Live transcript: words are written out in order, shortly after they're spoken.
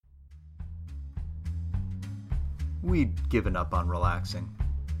we'd given up on relaxing.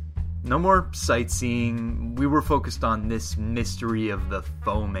 No more sightseeing, we were focused on this mystery of the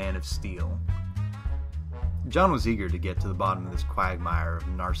faux Man of Steel. John was eager to get to the bottom of this quagmire of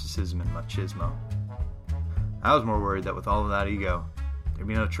narcissism and machismo. I was more worried that with all of that ego, there'd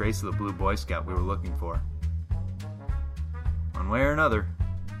be no trace of the blue Boy Scout we were looking for. One way or another,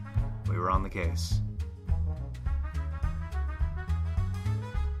 we were on the case.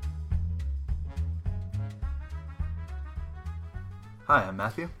 Hi, I'm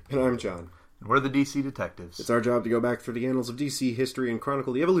Matthew. And I'm John. And we're the DC Detectives. It's our job to go back through the annals of DC history and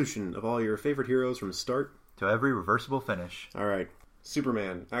chronicle the evolution of all your favorite heroes from start to every reversible finish. Alright.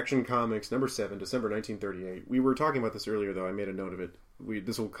 Superman, Action Comics, number 7, December 1938. We were talking about this earlier, though. I made a note of it.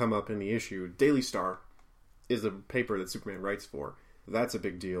 This will come up in the issue. Daily Star is the paper that Superman writes for. That's a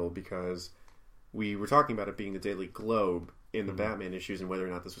big deal because we were talking about it being the Daily Globe in the Batman issues and whether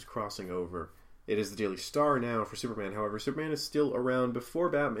or not this was crossing over. It is the Daily Star now for Superman. However, Superman is still around before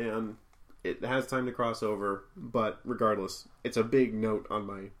Batman. It has time to cross over, but regardless, it's a big note on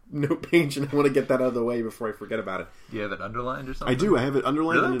my note page, and I want to get that out of the way before I forget about it. Do you have it underlined or something? I do. I have it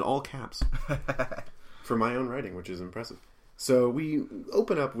underlined really? and in all caps. For my own writing, which is impressive. So we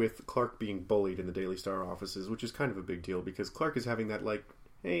open up with Clark being bullied in the Daily Star offices, which is kind of a big deal, because Clark is having that, like,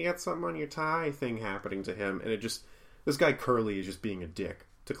 hey, you got something on your tie thing happening to him, and this guy Curly is just being a dick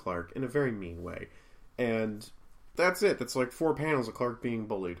to Clark in a very mean way. And that's it. That's like 4 panels of Clark being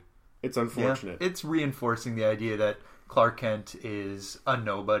bullied. It's unfortunate. Yeah, it's reinforcing the idea that Clark Kent is a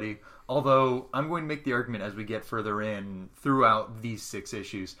nobody. Although, I'm going to make the argument as we get further in throughout these 6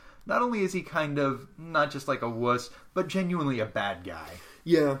 issues. Not only is he kind of, not just like a wuss, but genuinely a bad guy.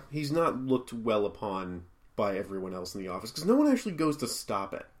 Yeah, he's not looked well upon by everyone else in the office, because no one actually goes to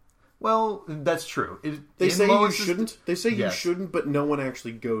stop it. Well, that's true. They say you shouldn't. They say you shouldn't, but no one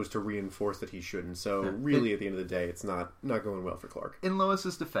actually goes to reinforce that he shouldn't. So really, at the end of the day, it's not going well for Clark. In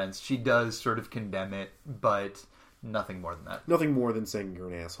Lois's defense, she does sort of condemn it, but nothing more than that. Nothing more than saying you're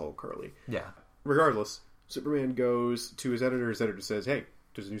an asshole, Curly. Yeah. Regardless, Superman goes to his editor. His editor says, hey,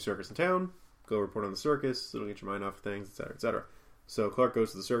 there's a new circus in town. Go report on the circus. It'll get your mind off of things, etc., etc. So Clark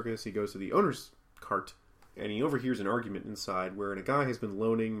goes to the circus. He goes to the owner's cart. And he overhears an argument inside wherein a guy has been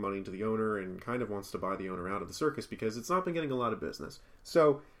loaning money to the owner and kind of wants to buy the owner out of the circus because it's not been getting a lot of business.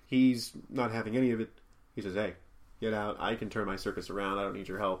 So he's not having any of it. He says, hey, get out. I can turn my circus around. I don't need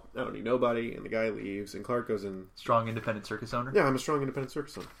your help. I don't need nobody. And the guy leaves. And Clark goes in. Strong independent circus owner? Yeah, I'm a strong independent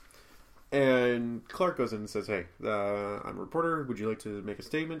circus owner. And Clark goes in and says, hey, I'm a reporter. Would you like to make a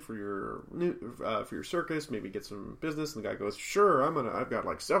statement for your circus? Maybe get some business? And the guy goes, sure, I've got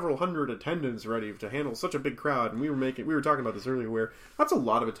like several hundred attendants ready to handle such a big crowd. And we were talking about this earlier where that's a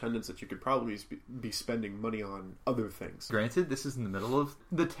lot of attendance that you could probably be spending money on other things. Granted, this is in the middle of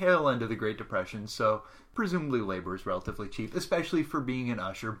the tail end of the Great Depression, so presumably labor is relatively cheap, especially for being an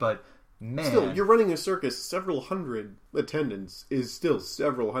usher, but man. Still, you're running a circus, several hundred attendants is still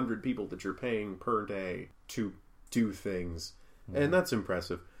several hundred people that you're paying per day to do things. And that's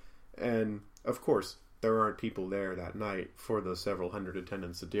impressive. And, of course, there aren't people there that night for those several hundred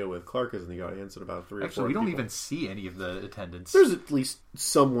attendants to deal with. Clark is in the audience and about 3 or 4 Actually, we don't people. even see any of the attendants. There's at least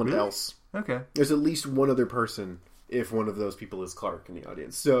someone else. Okay. There's at least one other person if one of those people is Clark in the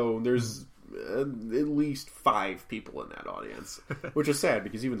audience. So there's at least 5 people in that audience, which is sad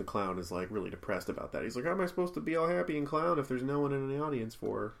because even the clown is like really depressed about that. He's like, how am I supposed to be all happy and clown if there's no one in the audience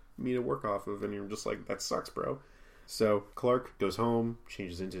for me to work off of? And you're just like, that sucks, bro. So Clark goes home,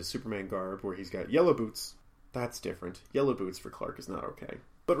 changes into his Superman garb where he's got yellow boots. That's different. Yellow boots for Clark is not okay.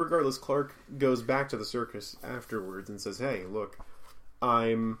 But regardless, Clark goes back to the circus afterwards and says, hey, look,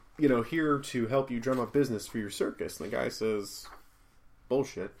 I'm, here to help you drum up business for your circus. And the guy says,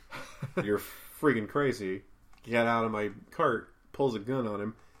 bullshit. You're freaking crazy. Get out of my cart. Pulls a gun on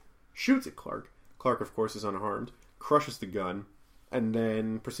him. Shoots at Clark. Clark, of course, is unharmed. Crushes the gun. And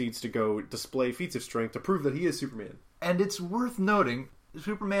then proceeds to go display feats of strength to prove that he is Superman. And it's worth noting,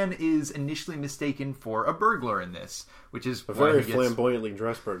 Superman is initially mistaken for a burglar in this, which is a very flamboyantly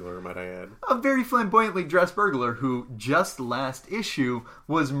dressed burglar, might I add. A very flamboyantly dressed burglar who, just last issue,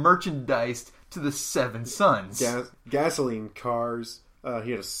 was merchandised to the 7 Sons. Gasoline cars.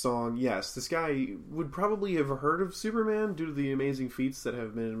 He had a song. Yes, this guy would probably have heard of Superman due to the amazing feats that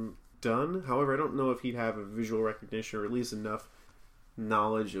have been done. However, I don't know if he'd have a visual recognition or at least enough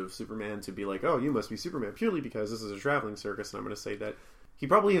knowledge of Superman to be like, oh, you must be Superman, purely because this is a traveling circus. And I'm going to say that he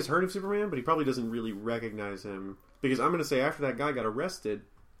probably has heard of Superman, but he probably doesn't really recognize him. Because I'm going to say after that guy got arrested,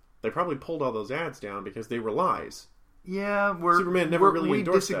 they probably pulled all those ads down because they were lies. Yeah, Superman never really we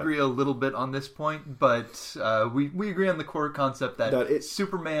endorsed disagree a little bit on this point, but we agree on the core concept that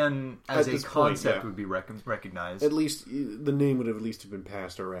Superman as a concept would be recognized. At least the name would have at least have been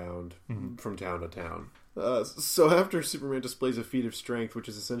passed around from town to town. So after Superman displays a feat of strength, which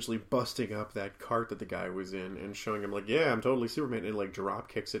is essentially busting up that cart that the guy was in and showing him, like, yeah, I'm totally Superman, and, like, drop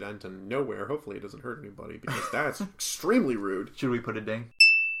kicks it into nowhere. Hopefully it doesn't hurt anybody, because that's extremely rude. Should we put a ding?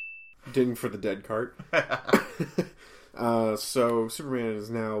 Ding for the dead cart. So Superman is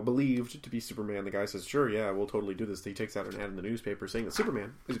now believed to be Superman. The guy says, sure, yeah, we'll totally do this. He takes out an ad in the newspaper saying that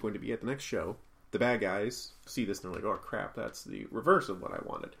Superman is going to be at the next show. The bad guys see this and they're like, oh, crap, that's the reverse of what I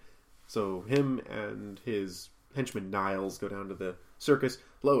wanted. So him and his henchman Niles go down to the circus.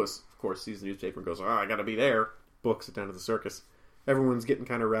 Lois, of course, sees the newspaper and goes, oh, I gotta be there. Books it down to the circus. Everyone's getting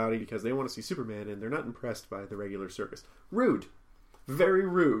kind of rowdy because they want to see Superman and they're not impressed by the regular circus. Rude. Very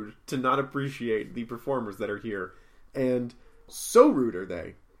rude to not appreciate the performers that are here. And so rude are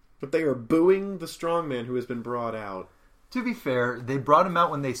they that they are booing the strongman who has been brought out. To be fair, they brought him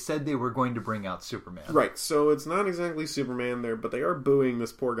out when they said they were going to bring out Superman. Right, so it's not exactly Superman there, but they are booing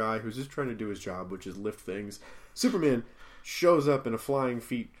this poor guy who's just trying to do his job, which is lift things. Superman shows up in a flying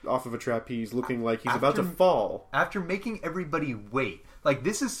feet off of a trapeze looking like he's about to fall. After making everybody wait. Like,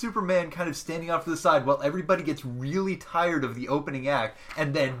 this is Superman kind of standing off to the side while everybody gets really tired of the opening act,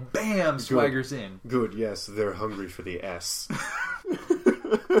 and then, bam, swaggers in. Good, yes, they're hungry for the S.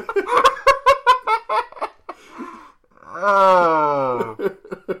 Oh.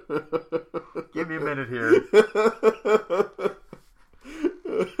 Give me a minute here.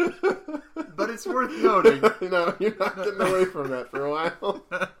 But it's worth noting. No, you're not getting away from that for a while.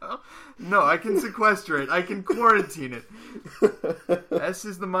 No, I can sequester it. I can quarantine it. S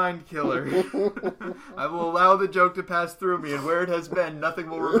is the mind killer. I will allow the joke to pass through me, and where it has been, nothing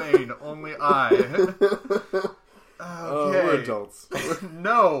will remain. Only I. Okay. We're adults.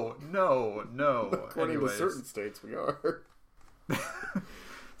 No. According to certain states, we are.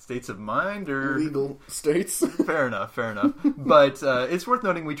 States of mind or legal states. Fair enough. But it's worth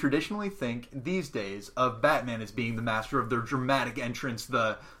noting we traditionally think these days of Batman as being the master of their dramatic entrance,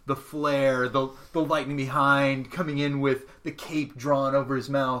 the flair, the lightning behind, coming in with the cape drawn over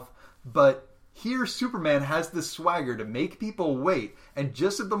his mouth. But here Superman has the swagger to make people wait, and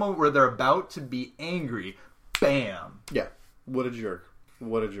just at the moment where they're about to be angry, bam! Yeah, what a jerk.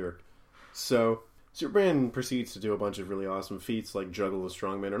 So Superman proceeds to do a bunch of really awesome feats like juggle the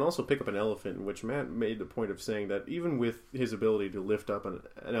strongman and also pick up an elephant, in which Matt made the point of saying that even with his ability to lift up an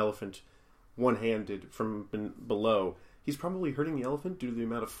elephant one-handed from below, he's probably hurting the elephant due to the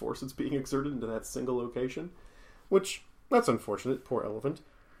amount of force that's being exerted into that single location, which, that's unfortunate, poor elephant.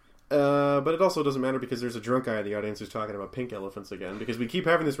 But it also doesn't matter because there's a drunk guy in the audience who's talking about pink elephants again, because we keep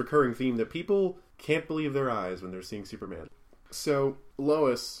having this recurring theme that people can't believe their eyes when they're seeing Superman. So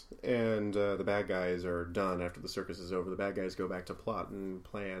Lois and the bad guys are done after the circus is over. The bad guys go back to plot and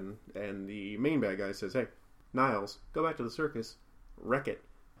plan, and the main bad guy says, hey, Niles, go back to the circus, wreck it.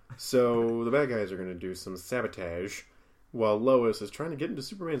 So the bad guys are going to do some sabotage, while Lois is trying to get into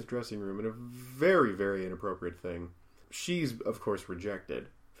Superman's dressing room in a very, very inappropriate thing. She's, of course, rejected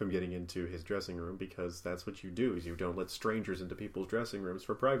from getting into his dressing room, because that's what you do, is you don't let strangers into people's dressing rooms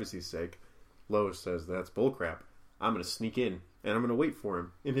for privacy's sake. Lois says, that's bullcrap. I'm going to sneak in, and I'm going to wait for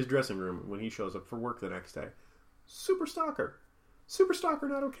him in his dressing room when he shows up for work the next day. Super stalker,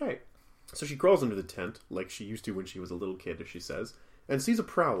 not okay. So she crawls into the tent, like she used to when she was a little kid, as she says, and sees a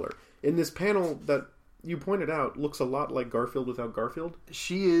prowler. In this panel that you pointed out, looks a lot like Garfield without Garfield.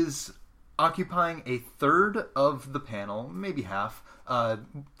 She is occupying a third of the panel, maybe half.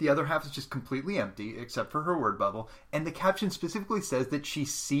 The other half is just completely empty, except for her word bubble. And the caption specifically says that she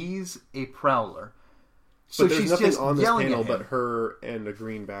sees a prowler. So there's she's nothing just on this panel but her and a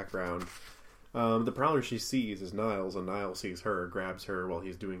green background. The prowler she sees is Niles, and Niles sees her, grabs her while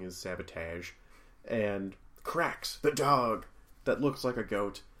he's doing his sabotage, and Cracks, the dog that looks like a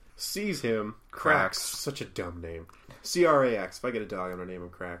goat, sees him. Cracks, such a dumb name. C-R-A-X. If I get a dog, I'm gonna name him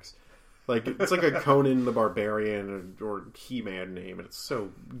Cracks. Like, it's like a Conan the Barbarian or He-Man name, and it's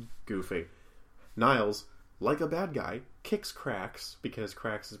so goofy. Niles, like a bad guy, kicks Cracks because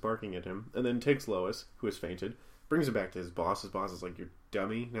Cracks is barking at him, and then takes Lois, who has fainted, brings her back to his boss. His boss is like, you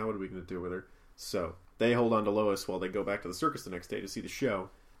dummy, now what are we going to do with her? So, they hold on to Lois while they go back to the circus the next day to see the show,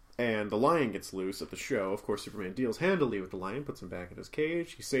 and the lion gets loose at the show. Of course, Superman deals handily with the lion, puts him back in his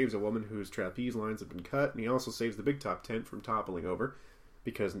cage. He saves a woman whose trapeze lines have been cut, and he also saves the big top tent from toppling over.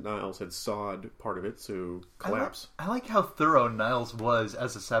 because Niles had sawed part of it to collapse. I like how thorough Niles was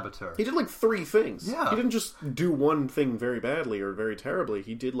as a saboteur. He did like 3 things. Yeah. He didn't just do one thing very badly or very terribly.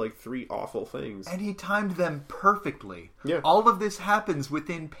 He did like 3 awful things. And he timed them perfectly. Yeah. All of this happens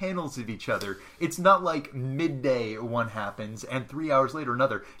within panels of each other. It's not like midday one happens and 3 hours later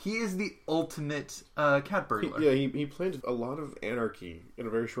another. He is the ultimate cat burglar. He planted a lot of anarchy in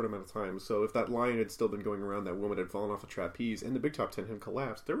a very short amount of time. So if that lion had still been going around, that woman had fallen off a trapeze, and the Big Top 10 had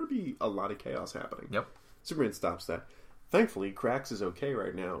collapsed, there would be a lot of chaos happening. Yep. Superman stops that. Thankfully, Krax is okay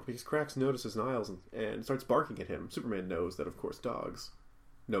right now, because Krax notices Niles and starts barking at him. Superman knows that, of course, dogs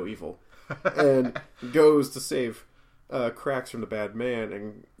know evil. And goes to save Krax from the bad man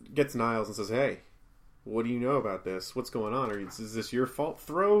and gets Niles and says, "Hey, what do you know about this? What's going on? Is this your fault?"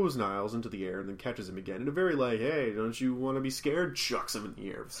 Throws Niles into the air and then catches him again. In a very like, "Hey, don't you want to be scared?" Chucks him in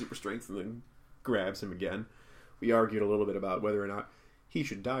the air with super strength and then grabs him again. We argued a little bit about whether or not he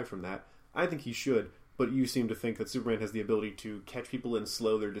should die from that. I think he should, but you seem to think that Superman has the ability to catch people and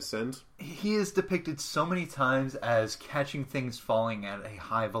slow their descent. He is depicted so many times as catching things falling at a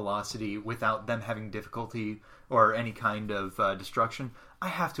high velocity without them having difficulty or any kind of destruction. I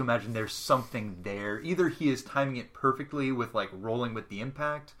have to imagine there's something there. Either he is timing it perfectly with like rolling with the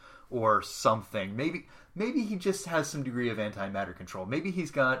impact or something. Maybe he just has some degree of antimatter control. Maybe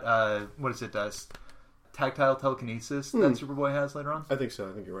he's got tactile telekinesis that Superboy has later on. I think so.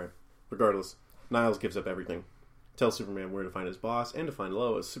 I think you're right. Regardless, Niles gives up everything. Tells Superman where to find his boss and to find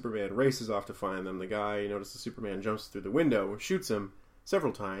Lois. Superman races off to find them. The guy notices Superman jumps through the window, shoots him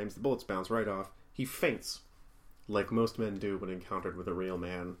several times. The bullets bounce right off. He faints, like most men do when encountered with a real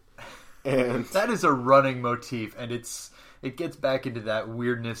man. And that is a running motif, and it gets back into that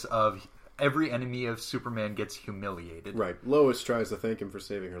weirdness of every enemy of Superman gets humiliated. Right. Lois tries to thank him for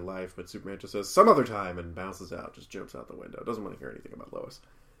saving her life, but Superman just says, "Some other time," and bounces out, just jumps out the window. Doesn't want to hear anything about Lois.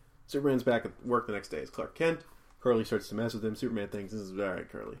 Superman's back at work the next day as Clark Kent. Curly starts to mess with him. Superman thinks, "This is all right,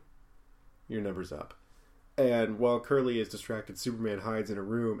 Curly. Your number's up." And while Curly is distracted, Superman hides in a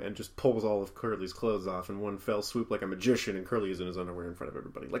room and just pulls all of Curly's clothes off in one fell swoop like a magician, and Curly is in his underwear in front of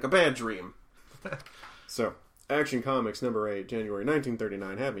everybody. Like a bad dream. So, Action Comics number 8, January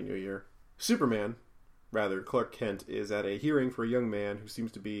 1939. Happy New Year. Clark Kent, is at a hearing for a young man who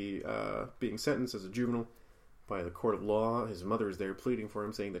seems to be being sentenced as a juvenile by the court of law. His mother is there pleading for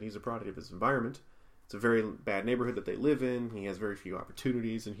him, saying that he's a product of his environment. It's a very bad neighborhood that they live in. He has very few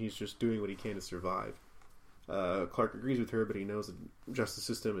opportunities, and he's just doing what he can to survive. Clark agrees with her, but he knows the justice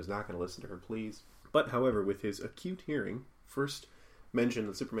system is not going to listen to her pleas. But, however, with his acute hearing, first mention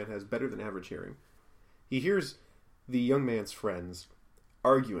that Superman has better than average hearing, he hears the young man's friends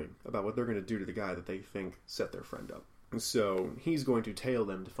arguing about what they're going to do to the guy that they think set their friend up. And so he's going to tail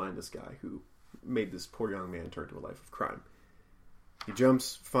them to find this guy who made this poor young man turn to a life of crime. He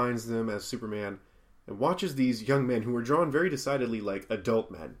jumps, finds them as Superman, and watches these young men who are drawn very decidedly like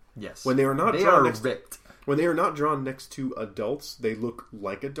adult men. Yes. When they are not they drawn are ripped. When they are not drawn next to adults, they look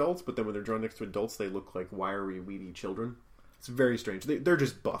like adults, but then when they're drawn next to adults, they look like wiry, weedy children. It's very strange. They're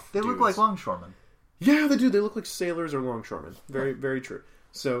just buff They dudes. look like longshoremen. Yeah, they do. They look like sailors or longshoremen. Very, very true.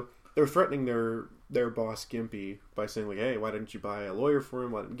 So they're threatening their boss Gimpy by saying like, "Hey, why didn't you buy a lawyer for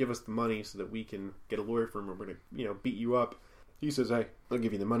him? Why didn't you give us the money so that we can get a lawyer for him? Or we're gonna, beat you up." He says, "Hey, I'll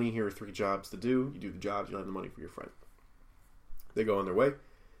give you the money. Here are 3 jobs to do. You do the jobs, you'll have the money for your friend." They go on their way.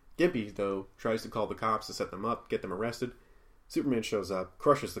 Gimpy, though, tries to call the cops to set them up, get them arrested. Superman shows up,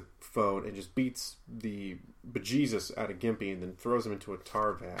 crushes the phone, and just beats the bejesus out of Gimpy and then throws him into a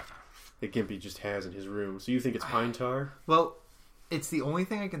tar vat that Gimpy just has in his room. So you think it's pine tar? Well, it's the only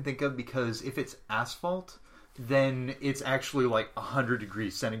thing I can think of, because if it's asphalt, then it's actually like 100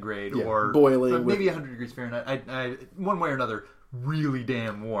 degrees centigrade or boiling, maybe 100 degrees Fahrenheit. I, one way or another, really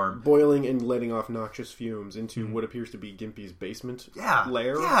damn warm. Boiling and letting off noxious fumes into what appears to be Gimpy's basement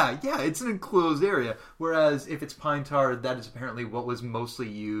lair. Yeah, it's an enclosed area. Whereas if it's pine tar, that is apparently what was mostly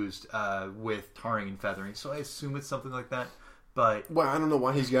used with tarring and feathering. So I assume it's something like that. But well, I don't know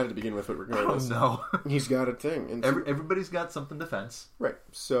why he's got it to begin with, but regardless. I don't know. He's got a thing. And everybody's got something to fence. Right.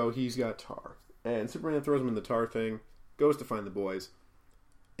 So he's got tar. And Superman throws him in the tar thing, goes to find the boys,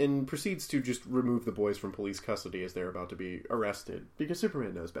 and proceeds to just remove the boys from police custody as they're about to be arrested. Because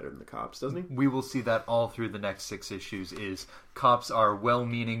Superman knows better than the cops, doesn't he? We will see that all through the next 6 issues, is cops are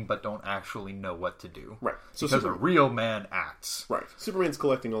well-meaning but don't actually know what to do. Right. So because a real man acts. Right. Superman's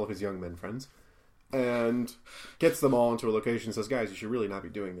collecting all of his young men friends and gets them all into a location and says, "Guys, you should really not be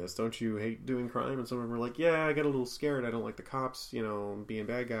doing this. Don't you hate doing crime?" And some of them are like, "Yeah, I got a little scared. I don't like the cops, being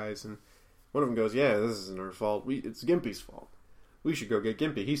bad guys." And one of them goes, "Yeah, this isn't our fault. It's Gimpy's fault. We should go get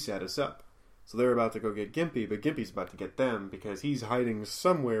Gimpy. He set us up." So they're about to go get Gimpy, but Gimpy's about to get them because he's hiding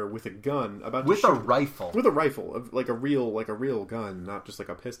somewhere with a gun, with a rifle. With a rifle, like a real gun, not just like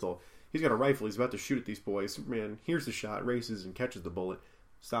a pistol. He's got a rifle. He's about to shoot at these boys. Superman hears the shot, races and catches the bullet,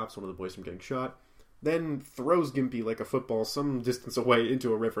 stops one of the boys from getting shot, then throws Gimpy like a football some distance away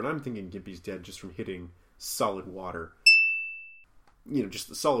into a river. And I'm thinking Gimpy's dead just from hitting solid water. You know, just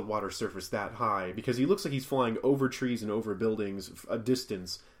the solid water surface that high, because he looks like he's flying over trees and over buildings a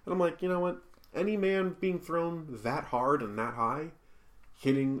distance. And I'm like, you know what? Any man being thrown that hard and that high,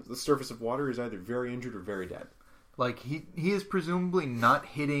 hitting the surface of water, is either very injured or very dead. Like, he is presumably not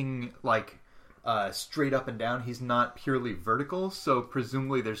hitting, like, straight up and down. He's not purely vertical, so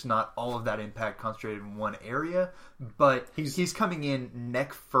presumably there's not all of that impact concentrated in one area. But he's coming in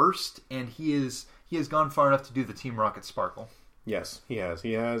neck first, and he has gone far enough to do the Team Rocket sparkle. Yes, he has,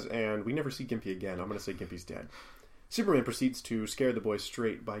 and we never see Gimpy again. I'm going to say Gimpy's dead. Superman proceeds to scare the boys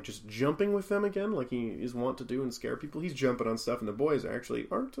straight by just jumping with them again, like he is wont to do and scare people. He's jumping on stuff, and the boys actually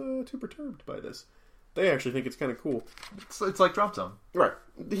aren't too perturbed by this. They actually think it's kind of cool. It's like Drop Zone. Right.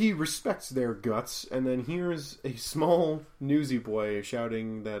 He respects their guts, and then here's a small newsy boy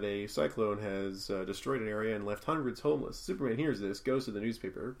shouting that a cyclone has destroyed an area and left hundreds homeless. Superman hears this, goes to the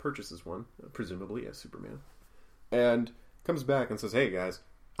newspaper, purchases one, presumably as Superman, and comes back and says, "Hey guys,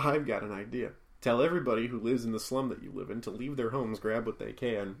 I've got an idea. Tell everybody who lives in the slum that you live in to leave their homes, grab what they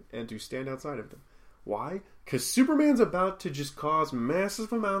can, and to stand outside of them." Why? Because Superman's about to just cause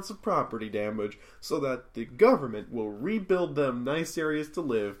massive amounts of property damage so that the government will rebuild them nice areas to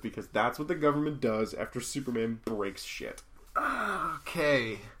live, because that's what the government does after Superman breaks shit.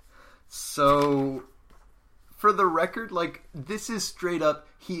 Okay. So, for the record, like, this is straight up,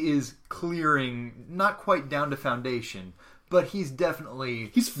 he is clearing, not quite down to foundation, but he's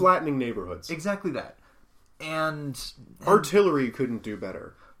definitely... He's flattening neighborhoods. Exactly that. And artillery couldn't do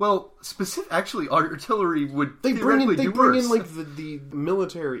better. Well, actually, artillery would they bring in worse. Like the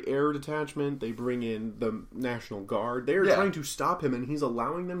military air detachment. They bring in the National Guard. They are trying to stop him, and he's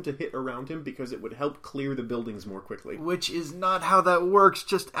allowing them to hit around him because it would help clear the buildings more quickly. Which is not how that works.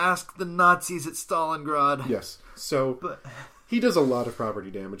 Just ask the Nazis at Stalingrad. Yes. So he does a lot of property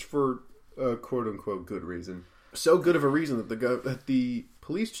damage for a quote-unquote good reason. So good of a reason that the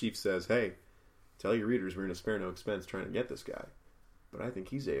police chief says, "Hey, tell your readers we're going to spare no expense trying to get this guy. But I think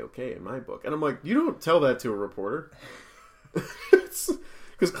he's A-okay in my book." And I'm like, you don't tell that to a reporter.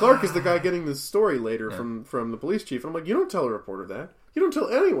 Because Clark is the guy getting this story later from the police chief. And I'm like, you don't tell a reporter that. You don't tell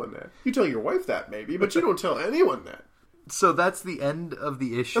anyone that. You tell your wife that, maybe, but you don't tell anyone that. So that's the end of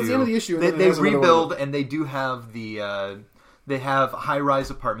the issue. That's the end of the issue. They rebuild, and they do have they have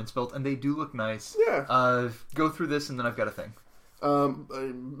high-rise apartments built, and they do look nice. Yeah. Go through this, and then I've got a thing.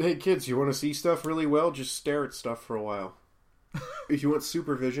 Hey, kids, you want to see stuff really well? Just stare at stuff for a while. If you want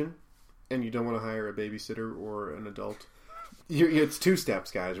supervision, and you don't want to hire a babysitter or an adult, it's 2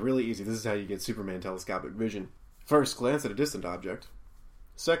 steps, guys. Really easy. This is how you get Superman telescopic vision. First, glance at a distant object.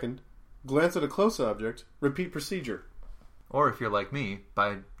 Second, glance at a close object. Repeat procedure. Or if you're like me,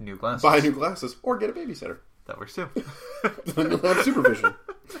 buy new glasses. Buy new glasses, or get a babysitter. That works too. Then you'll have supervision.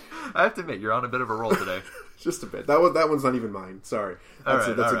 I have to admit, you're on a bit of a roll today. Just a bit. That one's not even mine. Sorry.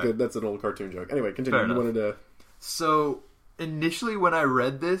 That's an old cartoon joke. Anyway, continue. You wanted to... So, initially when I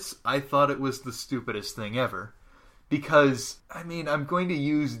read this, I thought it was the stupidest thing ever. Because, I mean, I'm going to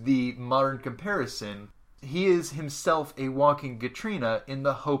use the modern comparison. He is himself a walking Katrina in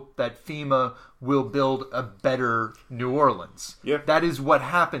the hope that FEMA will build a better New Orleans. Yeah. That is what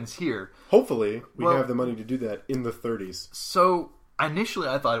happens here. Hopefully, we have the money to do that in the 30s. So, initially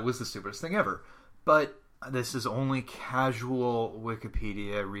I thought it was the stupidest thing ever. But this is only casual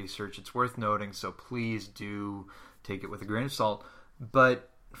Wikipedia research. It's worth noting, so please do take it with a grain of salt. But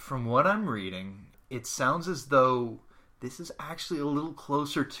from what I'm reading, it sounds as though this is actually a little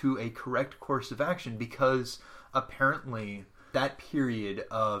closer to a correct course of action, because apparently that period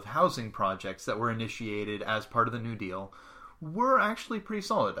of housing projects that were initiated as part of the New Deal were actually pretty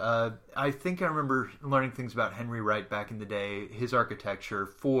solid. I think I remember learning things about Henry Wright back in the day. His architecture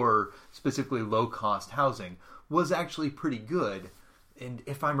for specifically low-cost housing was actually pretty good. And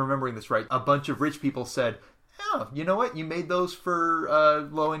if I'm remembering this right, a bunch of rich people said, "Oh, you know what? You made those for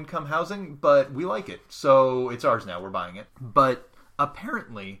low-income housing, but we like it. So it's ours now. We're buying it." But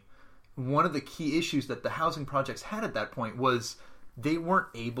apparently, one of the key issues that the housing projects had at that point was they weren't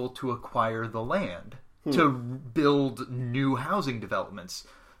able to acquire the land to build new housing developments.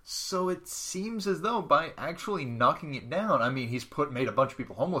 So it seems as though by actually knocking it down, I mean, he's made a bunch of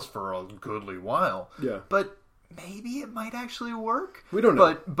people homeless for a goodly while. Yeah. But maybe it might actually work. We don't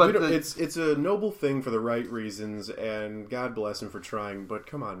know. But it's a noble thing for the right reasons, and God bless him for trying. But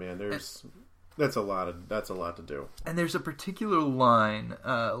come on, man, That's a lot to do. And there's a particular line.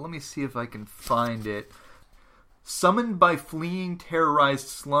 Let me see if I can find it. Summoned by fleeing, terrorized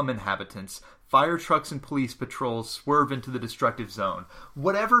slum inhabitants, fire trucks and police patrols swerve into the destructive zone.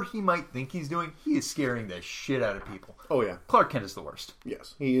 Whatever he might think he's doing, he is scaring the shit out of people. Oh, yeah. Clark Kent is the worst.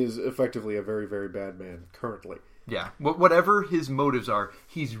 Yes. He is effectively a very, very bad man currently. Yeah. Whatever his motives are,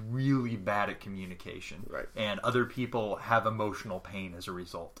 he's really bad at communication. Right. And other people have emotional pain as a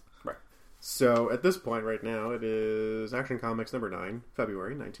result. Right. So, at this point right now, it is Action Comics number 9,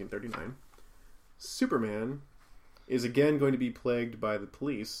 February 1939. Superman is again going to be plagued by the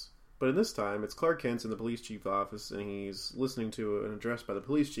police, but in this time, it's Clark Kent's in the police chief's office, and he's listening to an address by the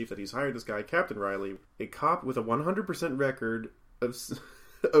police chief that he's hired this guy, Captain Riley, a cop with a 100% record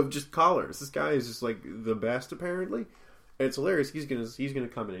of just collars. This guy is just like the best, apparently. And it's hilarious. He's gonna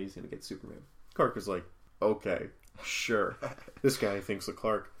come in and he's gonna get Superman. Clark is like, okay, sure. This guy thinks that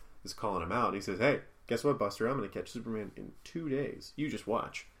Clark is calling him out. And he says, hey, guess what, Buster? I'm gonna catch Superman in 2 days. You just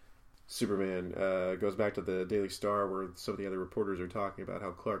watch. Superman goes back to the Daily Star where some of the other reporters are talking about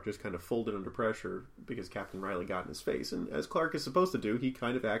how Clark just kind of folded under pressure because Captain Riley got in his face. And as Clark is supposed to do, he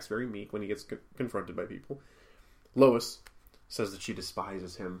kind of acts very meek when he gets confronted by people. Lois says that she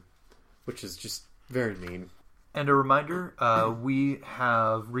despises him, which is just very mean. And a reminder, we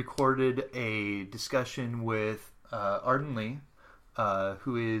have recorded a discussion with Arden Lee,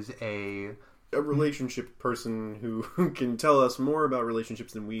 who is a relationship person who can tell us more about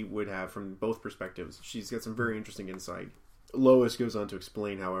relationships than we would have from both perspectives. She's got some very interesting insight. Lois goes on to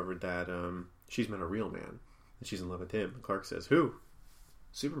explain, however, that she's met a real man, and she's in love with him. Clark says, who?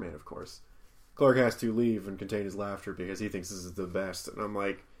 Superman, of course. Clark has to leave and contain his laughter because he thinks this is the best. And I'm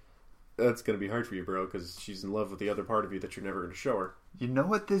like, that's going to be hard for you, bro, because she's in love with the other part of you that you're never going to show her. You know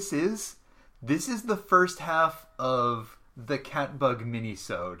what this is? This is the first half of the Catbug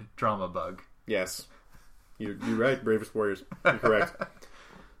minisode, Drama Bug. Yes. You're right, Bravest Warriors. You're correct.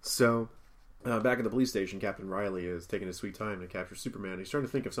 So, back at the police station, Captain Riley is taking his sweet time to capture Superman. He's trying to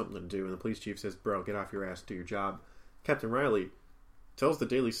think of something to do, and the police chief says, bro, get off your ass and do your job. Captain Riley tells the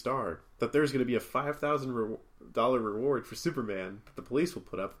Daily Star that there's going to be a $5,000 reward for Superman that the police will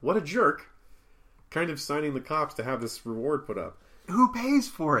put up. What a jerk. Kind of signing the cops to have this reward put up. Who pays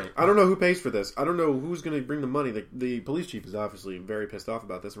for it? I don't know who pays for this. I don't know who's going to bring the money. The police chief is obviously very pissed off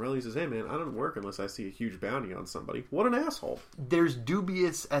about this. And Riley says, hey man, I don't work unless I see a huge bounty on somebody. What an asshole. There's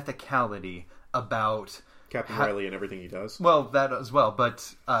dubious ethicality about Captain Riley and everything he does. Well, that as well.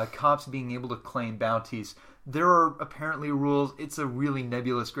 But cops being able to claim bounties, there are apparently rules. It's a really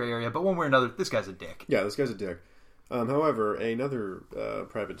nebulous gray area. But one way or another, this guy's a dick. Yeah, this guy's a dick. However, another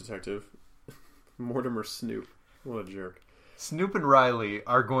private detective, Mortimer Snoop. What a jerk. Snoop and Riley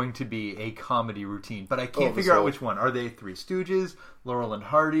are going to be a comedy routine, but I can't figure out which one. Are they Three Stooges? Laurel and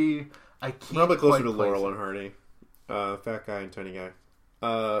Hardy? I can't probably closer quite to Laurel and Hardy. Fat guy and tiny guy.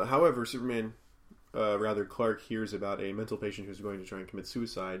 However, Superman, Clark hears about a mental patient who's going to try and commit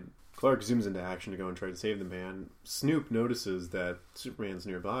suicide. Clark zooms into action to go and try to save the man. Snoop notices that Superman's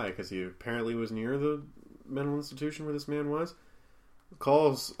nearby because he apparently was near the mental institution where this man was.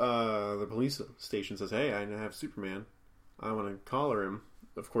 Calls the police station, says, hey, I have Superman. I want to collar him.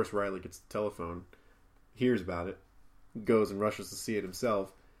 Of course, Riley gets the telephone, hears about it, goes and rushes to see it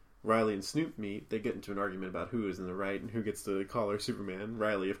himself. Riley and Snoop meet. They get into an argument about who is in the right and who gets to collar Superman.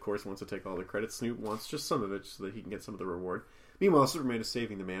 Riley, of course, wants to take all the credit. Snoop wants just some of it so that he can get some of the reward. Meanwhile, Superman is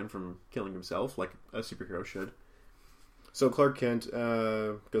saving the man from killing himself, like a superhero should. So Clark Kent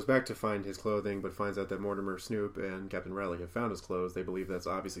goes back to find his clothing, but finds out that Mortimer, Snoop, and Captain Riley have found his clothes. They believe that's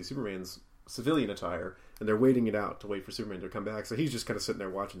obviously Superman's civilian attire, and they're waiting it out to wait for Superman to come back. So he's just kind of sitting there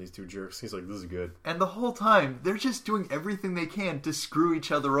watching these two jerks. He's like, this is good. And the whole time, they're just doing everything they can to screw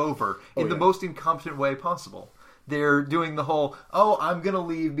each other over in the most incompetent way possible. They're doing the whole, oh, I'm going to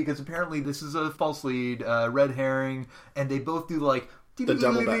leave because apparently this is a false lead, red herring, and they both do like,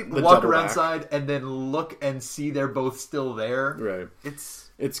 walk around side and then look and see they're both still there. Right.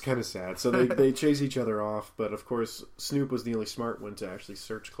 It's kind of sad. So they chase each other off, but of course Snoop was the only smart one to actually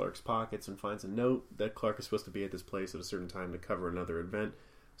search Clark's pockets and finds a note that Clark is supposed to be at this place at a certain time to cover another event.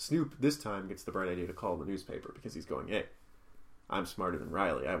 Snoop this time gets the bright idea to call the newspaper because he's going, hey, I'm smarter than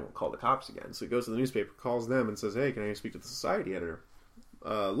Riley. I won't call the cops again. So he goes to the newspaper, calls them, and says, hey, can I speak to the society editor?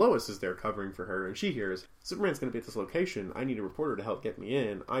 Lois is there covering for her, and she hears, Superman's going to be at this location. I need a reporter to help get me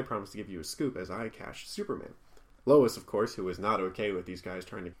in. I promise to give you a scoop as I catch Superman. Lois, of course, who is not okay with these guys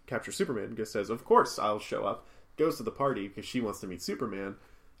trying to capture Superman, just says, of course, I'll show up. Goes to the party because she wants to meet Superman.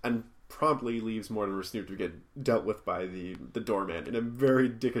 And promptly leaves Mortimer Snoop to get dealt with by the doorman in a very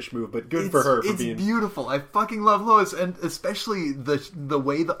dickish move, but good for her for being... It's beautiful. I fucking love Lois, and especially the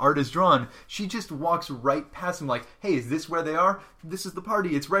way the art is drawn. She just walks right past him like, hey, is this where they are? This is the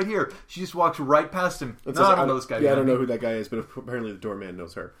party. It's right here. She just walks right past him. I don't know this guy. Yeah, I don't know who that guy is, but apparently the doorman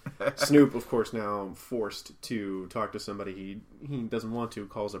knows her. Snoop, of course, now forced to talk to somebody he doesn't want to,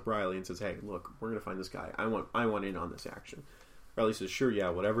 calls up Riley and says, hey, look, we're going to find this guy. I want in on this action. Riley says, sure, yeah,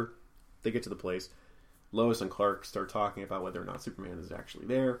 whatever. They get to the place. Lois and Clark start talking about whether or not Superman is actually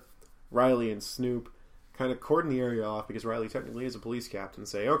there. Riley and Snoop kind of cordon the area off because Riley technically is a police captain.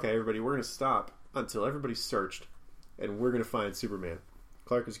 Say, okay, everybody, we're going to stop until everybody's searched, and we're going to find Superman.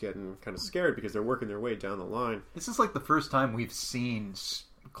 Clark is getting kind of scared because they're working their way down the line. This is like the first time we've seen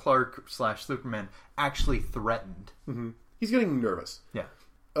Clark/Superman actually threatened. Mm-hmm. He's getting nervous. Yeah.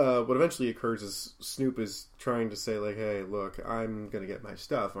 What eventually occurs is Snoop is trying to say, like, hey, look, I'm going to get my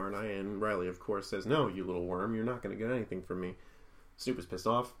stuff, aren't I? And Riley, of course, says, no, you little worm, you're not going to get anything from me. Snoop is pissed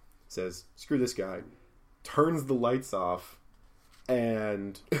off, says, screw this guy, turns the lights off,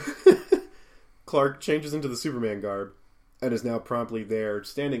 and Clark changes into the Superman garb and is now promptly there,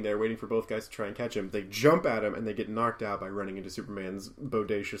 standing there, waiting for both guys to try and catch him. They jump at him, and they get knocked out by running into Superman's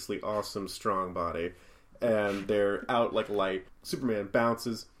bodaciously awesome, strong body. And they're out like light. Superman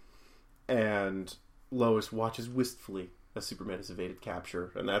bounces, and Lois watches wistfully as Superman has evaded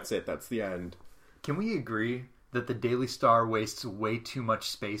capture. And that's it. That's the end. Can we agree that the Daily Star wastes way too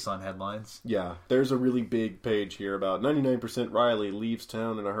much space on headlines? Yeah. There's a really big page here about 99% Riley leaves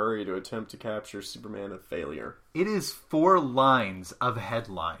town in a hurry to attempt to capture Superman, a failure. It is 4 lines of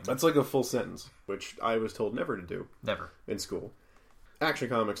headlines. That's like a full sentence, which I was told never to do. Never. In school. Action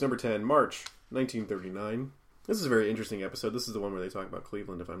Comics, number 10, March 1939. This is a very interesting episode. This is the one where they talk about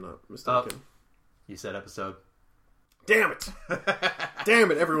Cleveland, if I'm not mistaken. You said episode. Damn it!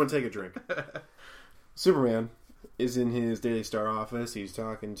 Damn it! Everyone take a drink. Superman is in his Daily Star office. He's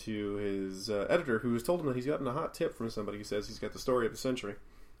talking to his editor, who has told him that he's gotten a hot tip from somebody who says he's got the story of the century.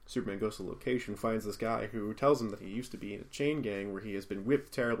 Superman goes to the location, finds this guy who tells him that he used to be in a chain gang where he has been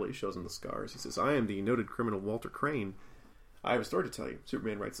whipped terribly. Shows him the scars. He says, I am the noted criminal Walter Crane. I have a story to tell you.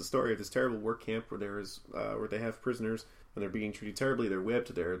 Superman writes the story of this terrible work camp where they have prisoners and they're being treated terribly. They're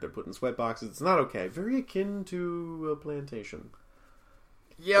whipped. They're put in sweat boxes. It's not okay. Very akin to a plantation.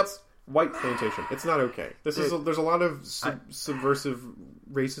 Yep. It's white plantation. It's not okay. There's a lot of subversive,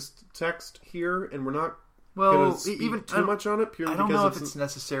 racist text here, and we're not going to speak too much on it. Purely I don't know if it's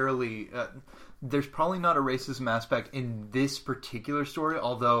necessarily. There's probably not a racism aspect in this particular story,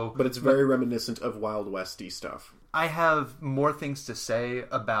 although... But it's very reminiscent of Wild Westy stuff. I have more things to say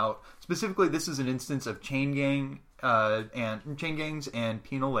about... Specifically, this is an instance of chain gangs and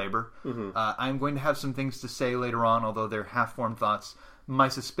penal labor. Mm-hmm. I'm going to have some things to say later on, although they're half-formed thoughts. My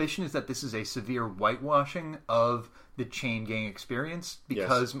suspicion is that this is a severe whitewashing of the chain gang experience,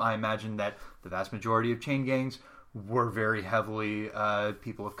 because I imagine that the vast majority of chain gangs were very heavily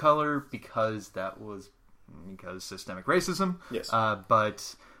people of color because systemic racism. Yes.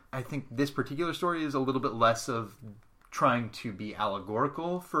 But I think this particular story is a little bit less of trying to be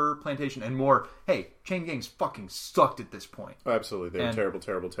allegorical for plantation and more, hey, chain gangs fucking sucked at this point. Oh, absolutely. They were terrible,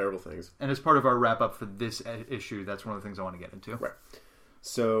 terrible, terrible things. And as part of our wrap-up for this issue, that's one of the things I want to get into. Right.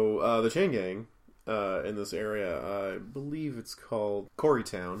 So, the chain gang in this area, I believe it's called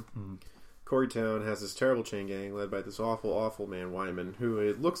Coreytown. Mm-hmm. Coreytown has this terrible chain gang led by this awful, awful man, Wyman, who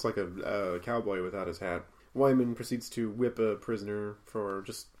it looks like a cowboy without his hat. Wyman proceeds to whip a prisoner for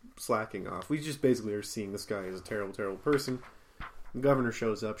just slacking off. We just basically are seeing this guy as a terrible, terrible person. The governor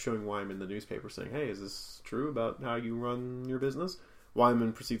shows up, showing Wyman the newspaper, saying, hey, is this true about how you run your business?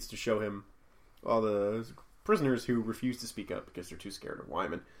 Wyman proceeds to show him all the prisoners who refuse to speak up because they're too scared of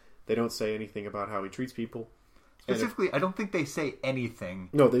Wyman. They don't say anything about how he treats people. Specifically, I don't think they say anything.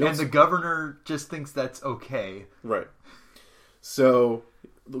 No, they don't. And the governor just thinks that's okay. Right. So,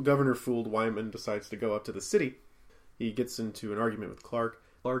 the governor, fooled, Wyman decides to go up to the city. He gets into an argument with Clark.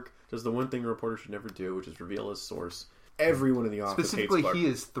 Clark does the one thing a reporter should never do, which is reveal his source. Everyone in the office Specifically, hates Clark. he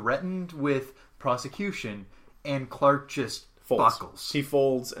is threatened with prosecution, and Clark just folds. buckles. He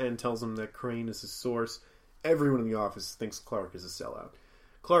folds and tells him that Crane is his source. Everyone in the office thinks Clark is a sellout.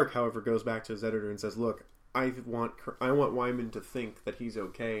 Clark, however, goes back to his editor and says, look, I want Wyman to think that he's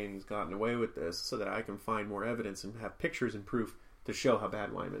okay and he's gotten away with this so that I can find more evidence and have pictures and proof to show how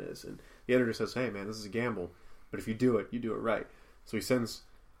bad Wyman is. And the editor says, hey man, this is a gamble, but if you do it, you do it right. So he sends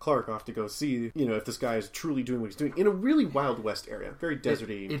Clark off to go see, if this guy is truly doing what he's doing in a really Wild West area, very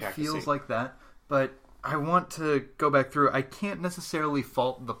deserty and It cactusy. feels like that, but I want to go back through. I can't necessarily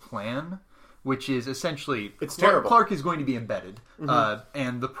fault the plan, which is essentially It's terrible. Clark is going to be embedded,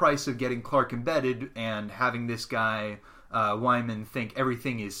 and the price of getting Clark embedded and having this guy Wyman think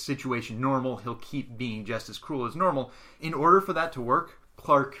everything is situation normal, he'll keep being just as cruel as normal. In order for that to work,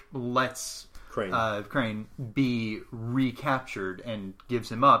 Clark lets Crane be recaptured and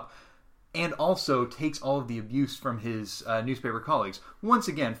gives him up, and also takes all of the abuse from his newspaper colleagues. Once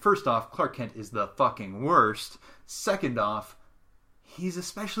again, first off, Clark Kent is the fucking worst. Second off, he's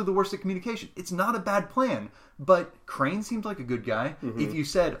especially the worst at communication. It's not a bad plan, but Crane seems like a good guy. If you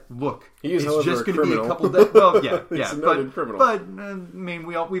said, "Look, it's just going to be a couple days," well, yeah, but I mean,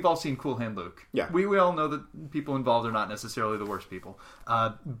 we've all seen Cool Hand Luke. Yeah, we all know that people involved are not necessarily the worst people.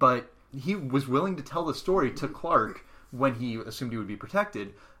 But he was willing to tell the story to Clark when he assumed he would be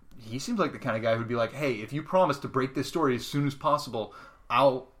protected. He seems like the kind of guy who'd be like, "Hey, if you promise to break this story as soon as possible,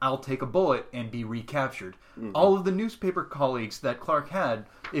 I'll take a bullet and be recaptured." All of the newspaper colleagues that Clark had,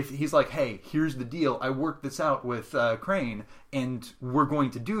 if he's like, "Hey, here's the deal. I worked this out with Crane, and we're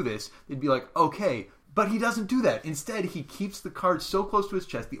going to do this," they'd be like, "Okay." But he doesn't do that. Instead, he keeps the cards so close to his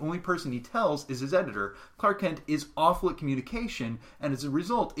chest, the only person he tells is his editor. Clark Kent is awful at communication, and as a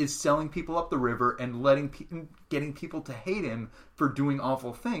result is selling people up the river and getting people to hate him for doing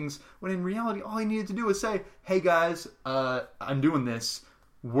awful things, when in reality, all he needed to do was say, "Hey guys, I'm doing this.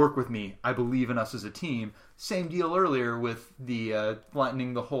 Work with me. I believe in us as a team." Same deal earlier with the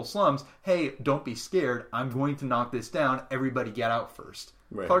flattening the whole slums. "Hey, don't be scared. I'm going to knock this down. Everybody get out first."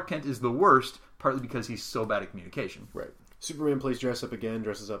 Right. Clark Kent is the worst, partly because he's so bad at communication. Right. Superman plays dress up again,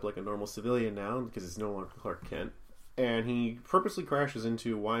 dresses up like a normal civilian now, because it's no longer Clark Kent. And he purposely crashes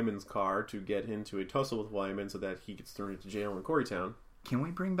into Wyman's car to get into a tussle with Wyman so that he gets thrown into jail in Coreytown. Can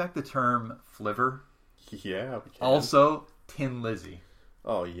we bring back the term flivver? Yeah, we can. Also, Tin Lizzy.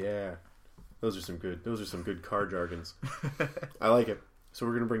 Oh yeah, those are some good car jargons. I like it. So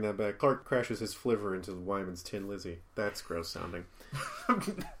we're gonna bring that back. Clark crashes his flivver into Wyman's Tin Lizzy. That's gross sounding.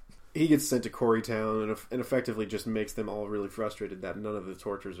 He gets sent to Coreytown and effectively just makes them all really frustrated that none of the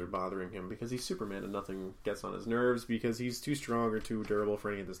tortures are bothering him because he's Superman and nothing gets on his nerves because he's too strong or too durable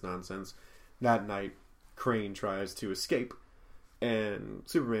for any of this nonsense. That night, Crane tries to escape, and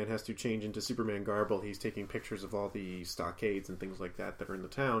Superman has to change into Superman garb while he's taking pictures of all the stockades and things like that are in the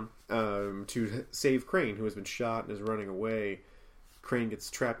town to save Crane, who has been shot and is running away. Crane gets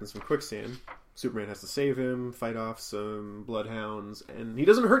trapped in some quicksand. Superman has to save him, fight off some bloodhounds, and he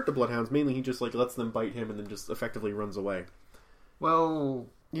doesn't hurt the bloodhounds. Mainly, he just lets them bite him and then just effectively runs away. Well,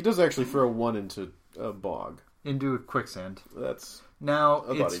 he does actually throw one into a bog, into quicksand. That's now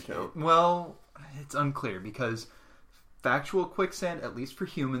a body count. Well, it's unclear because factual quicksand, at least for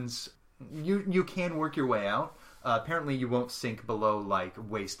humans, you can work your way out. Apparently, you won't sink below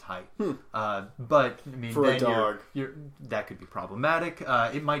waist height. But I mean, for a dog, that could be problematic.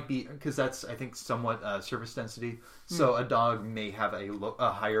 It might be because that's, I think, somewhat surface density. So a dog may have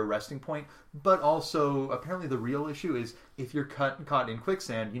a higher resting point. But also, apparently, the real issue is if you're caught in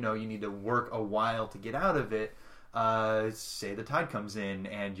quicksand, you need to work a while to get out of it. Say the tide comes in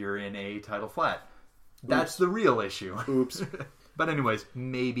and you're in a tidal flat. That's the real issue. Oops. But anyways,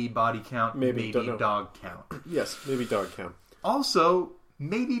 maybe body count, maybe dog count. Yes, maybe dog count. Also,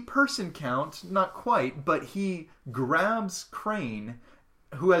 maybe person count, not quite, but he grabs Crane,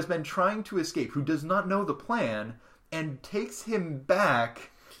 who has been trying to escape, who does not know the plan, and takes him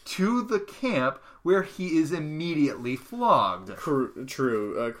back to the camp where he is immediately flogged. True.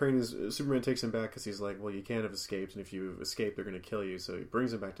 Superman takes him back because he's like, well, you can't have escaped, and if you escape, they're going to kill you. So he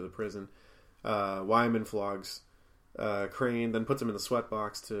brings him back to the prison. Wyman flogs Crane, then puts him in the sweat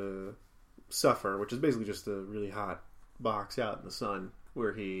box to suffer, which is basically just a really hot box out in the sun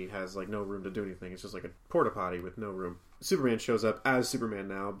where he has no room to do anything. It's just like a porta potty with no room. Superman shows up as Superman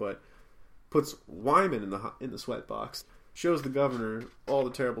now, but puts Wyman in the sweat box, shows the governor all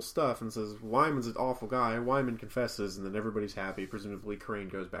the terrible stuff, and says Wyman's an awful guy. Wyman confesses, and then everybody's happy. Presumably Crane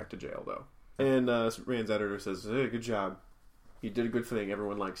goes back to jail, though. And Superman's editor says, "Hey, good job. You did a good thing.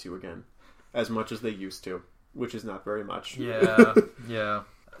 Everyone likes you again. As much as they used to." Which is not very much. Yeah.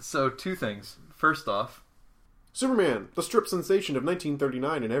 So, two things. First off, Superman, the strip sensation of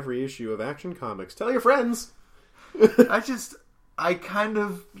 1939 in every issue of Action Comics. Tell your friends! I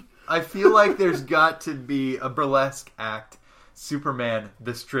feel like there's got to be a burlesque act, Superman,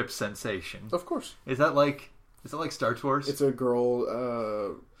 the strip sensation. Of course. Is that like Star Tours? It's a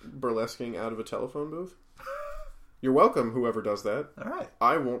girl burlesquing out of a telephone booth. You're welcome, whoever does that. All right.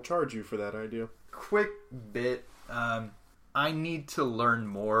 I won't charge you for that idea. Quick bit. I need to learn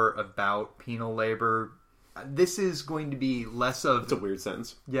more about penal labor. This is going to be less of... It's a weird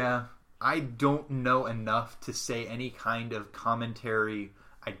sentence. Yeah. I don't know enough to say any kind of commentary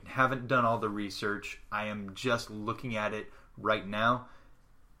I haven't done all the research. I am just looking at it right now.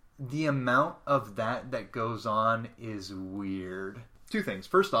 The amount of that goes on is weird. Two things.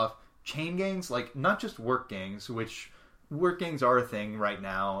 First off, chain gangs, like not just work gangs, which work gangs are a thing right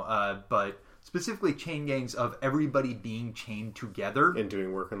now, but specifically chain gangs of everybody being chained together. And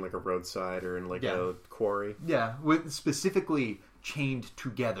doing work on like a roadside or in like a quarry. Yeah, specifically chained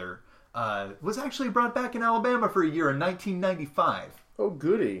together. Was actually brought back in Alabama for a year in 1995. Oh,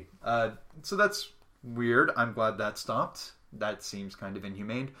 goody. So that's weird. I'm glad that stopped. That seems kind of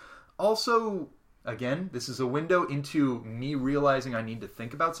inhumane. Also, again, this is a window into me realizing I need to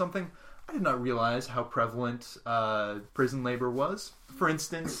think about something. I did not realize how prevalent prison labor was. For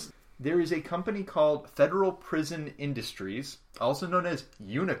instance, there is a company called Federal Prison Industries, also known as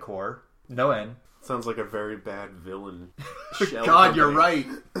Unicor, no N. Sounds like a very bad villain. God, company. You're right.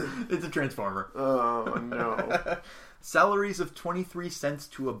 It's a Transformer. Oh, no. Salaries of 23 cents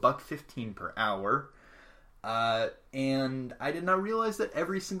to $1.15 per hour. And I did not realize that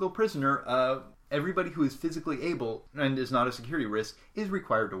every single prisoner, everybody who is physically able and is not a security risk, is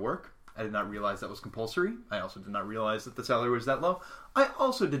required to work. I did not realize that was compulsory. I also did not realize that the salary was that low. I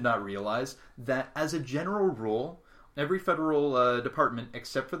also did not realize that as a general rule, every federal department,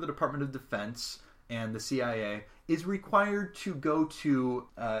 except for the Department of Defense and the CIA, is required to go to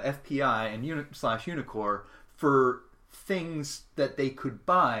FPI and Unicor for things that they could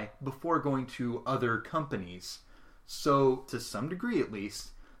buy before going to other companies. So, to some degree at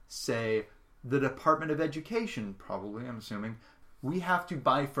least, say the Department of Education, probably, I'm assuming, we have to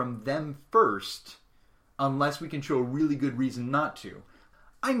buy from them first unless we can show a really good reason not to.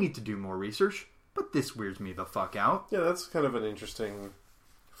 I need to do more research, but this weirds me the fuck out. Yeah, that's kind of an interesting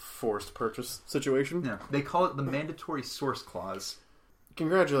forced purchase situation. Yeah, they call it the mandatory source clause.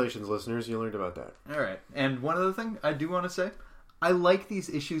 Congratulations, listeners. You learned about that. All right. And one other thing I do want to say, I like these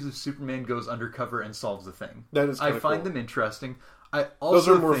issues of Superman goes undercover and solves a thing. That is kind I of find cool. them interesting. I also Those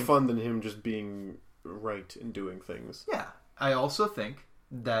are more think, fun than him just being right and doing things. Yeah. I also think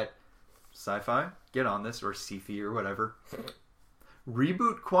that Sci-Fi, get on this, or sci-fi or whatever,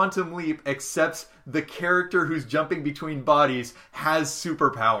 Reboot Quantum Leap accepts the character who's jumping between bodies has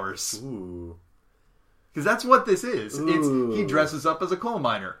superpowers. Ooh. Because that's what this is. Ooh. It's he dresses up as a coal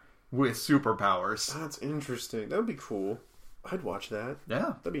miner with superpowers. That's interesting. That would be cool. I'd watch that.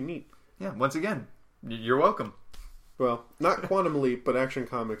 Yeah. That'd be neat. Yeah, once again, you're welcome. Well, not Quantum Leap, but Action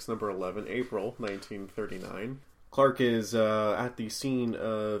Comics number 11, April 1939. Clark is at the scene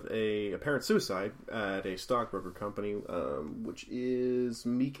of a apparent suicide at a stockbroker company, which is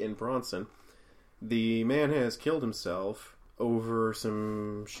Meek and Bronson. The man has killed himself over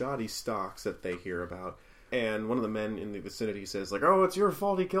some shoddy stocks that they hear about. And one of the men in the vicinity says, like, oh, it's your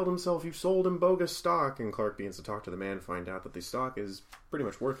fault he killed himself. You sold him bogus stock. And Clark begins to talk to the man and find out that the stock is pretty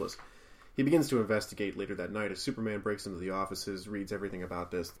much worthless. He begins to investigate later that night as Superman breaks into the offices, reads everything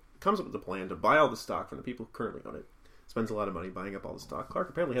about this, comes up with a plan to buy all the stock from the people who currently own it. Spends a lot of money buying up all the stock. Clark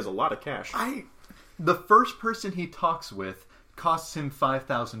apparently has a lot of cash. The first person he talks with costs him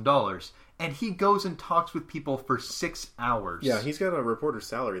 $5,000, and he goes and talks with people for 6 hours. Yeah, he's got a reporter's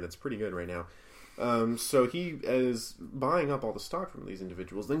salary that's pretty good right now. So he is buying up all the stock from these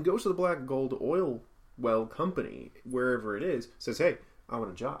individuals, then goes to the Black Gold Oil Well Company, wherever it is, says, hey, I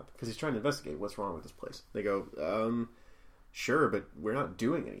want a job, because he's trying to investigate what's wrong with this place. They go, sure, but we're not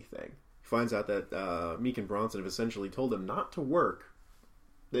doing anything. He finds out that Meek and Bronson have essentially told him not to work.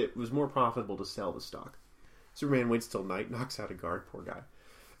 It was more profitable to sell the stock. Superman waits till night, knocks out a guard, poor guy.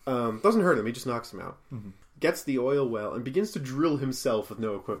 Doesn't hurt him, he just knocks him out. Mm-hmm. Gets the oil well and begins to drill himself with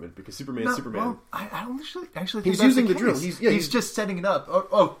no equipment because Superman's Superman. Well, I don't actually think he's that's using the case. drill. He's just setting it up.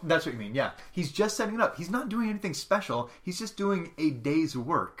 Oh, that's what you mean. Yeah, he's just setting it up. He's not doing anything special. He's just doing a day's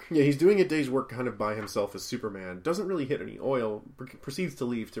work. Yeah, he's doing a day's work kind of by himself as Superman. Doesn't really hit any oil. Proceeds to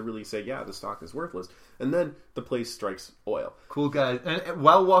leave to really say, yeah, the stock is worthless. And then the place strikes oil. Cool guys. And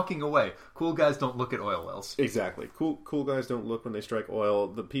while walking away, cool guys don't look at oil wells. Exactly. Cool guys don't look when they strike oil.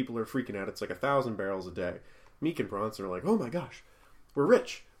 The people are freaking out. It's like 1,000 barrels a day. Meek and Bronson are like, oh my gosh, we're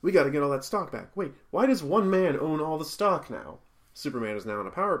rich. We got to get all that stock back. Wait, why does one man own all the stock now? Superman is now in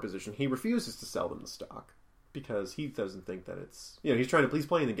a power position. He refuses to sell them the stock because he doesn't think that it's... he's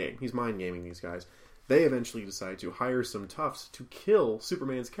playing the game. He's mind gaming these guys. They eventually decide to hire some toughs to kill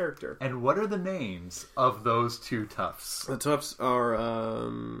Superman's character. And what are the names of those two toughs? The toughs are...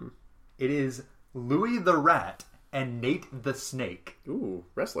 It is Louie the Rat and Nate the Snake. Ooh,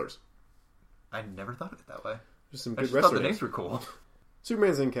 wrestlers. I never thought of it that way. Just some I good just thought the wrestler names were cool.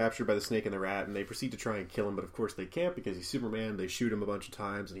 Superman's then captured by the Snake and the Rat, and they proceed to try and kill him, but of course they can't because he's Superman. They shoot him a bunch of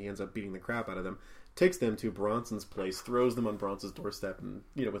times, and he ends up beating the crap out of them. takes them to Bronson's place, throws them on Bronson's doorstep, and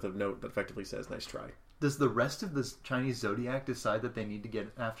with a note that effectively says, "Nice try." Does the rest of the Chinese Zodiac decide that they need to get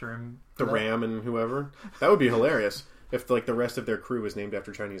after him? The Ram and whoever? That would be hilarious if the rest of their crew was named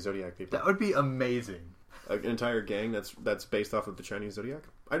after Chinese Zodiac people. That would be amazing. An entire gang that's based off of the Chinese Zodiac.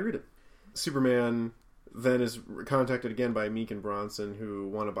 I'd read it. Superman then is contacted again by Meek and Bronson, who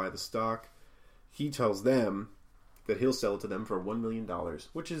want to buy the stock. He tells them that he'll sell it to them for $1 million,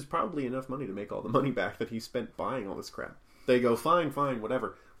 which is probably enough money to make all the money back that he spent buying all this crap. They go, fine,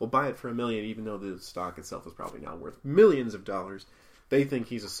 whatever. We'll buy it for $1 million, even though the stock itself is probably now worth millions of dollars. They think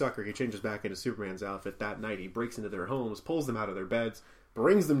he's a sucker. He changes back into Superman's outfit that night. He breaks into their homes, pulls them out of their beds,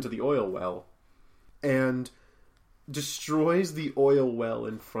 brings them to the oil well, and destroys the oil well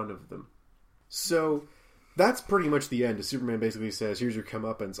in front of them. So that's pretty much the end. Superman basically says, here's your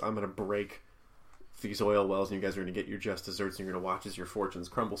comeuppance. I'm going to break these oil wells, and you guys are going to get your just desserts, and you're going to watch as your fortunes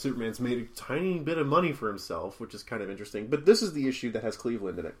crumble. Superman's made a tiny bit of money for himself, which is kind of interesting. But this is the issue that has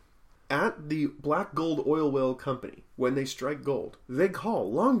Cleveland in it. At the Black Gold Oil Well Company, when they strike gold, they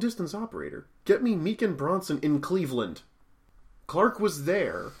call long-distance operator, get me Meek and Bronson in Cleveland. Clark was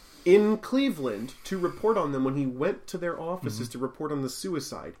there in Cleveland to report on them when he went to their offices to report on the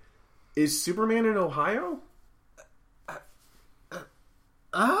suicide. Is Superman in Ohio?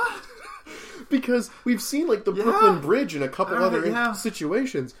 Because we've seen the Brooklyn Bridge and a couple other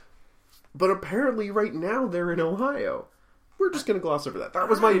situations. But apparently right now they're in Ohio. We're just going to gloss over that. That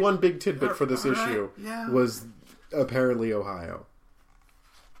was my one big tidbit for this issue. Was apparently Ohio.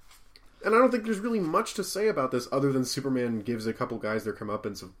 And I don't think there's really much to say about this other than Superman gives a couple guys their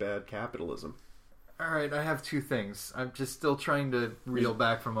comeuppance of bad capitalism. Alright, I have two things. I'm just still trying to reel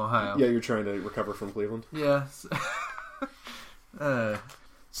back from Ohio. Yeah, you're trying to recover from Cleveland? Yeah.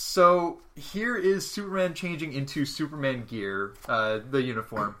 So here is Superman changing into Superman gear, the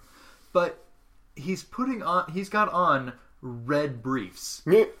uniform, but he's got on red briefs.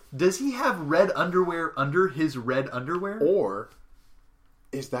 Does he have red underwear under his red underwear? Or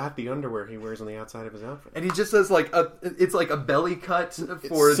is that the underwear he wears on the outside of his outfit? And he just says it's like a belly cut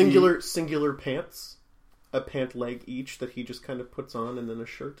for singular pants. A pant leg each that he just kind of puts on, and then a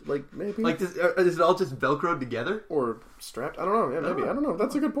shirt, maybe. Is it all just Velcroed together or strapped? I don't know. Yeah, maybe. I don't know.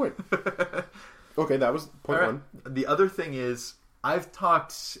 That's a good point. Okay, that was point one. The other thing is, I've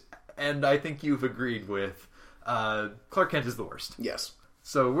talked, and I think you've agreed with, Clark Kent is the worst. Yes.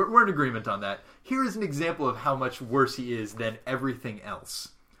 So we're in agreement on that. Here is an example of how much worse he is than everything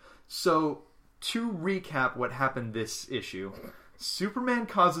else. So to recap what happened this issue. Superman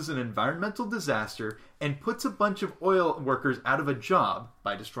causes an environmental disaster and puts a bunch of oil workers out of a job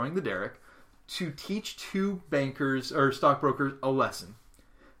by destroying the derrick to teach two bankers or stockbrokers a lesson.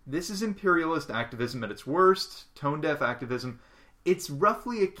 This is imperialist activism at its worst, tone-deaf activism. It's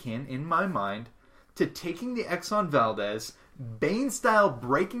roughly akin, in my mind, to taking the Exxon Valdez, Bane-style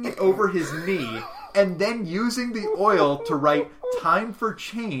breaking it over his knee, and then using the oil to write "Time for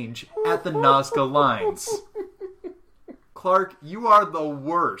Change" at the Nazca lines. Clark, you are the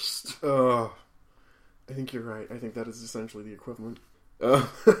worst. I think you're right. I think that is essentially the equivalent.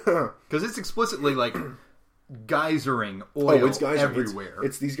 Because it's explicitly geysering oil it's geysering. everywhere.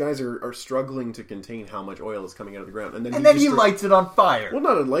 It's these guys are struggling to contain how much oil is coming out of the ground. And then he lights it on fire. Well,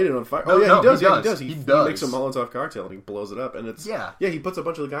 not light it on fire. No, he does. He He does. makes a Molotov cocktail and he blows it up. And it's... Yeah. Yeah, he puts a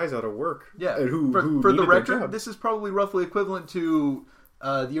bunch of the guys out of work. Yeah. Who for the needed their record, job. this is probably roughly equivalent to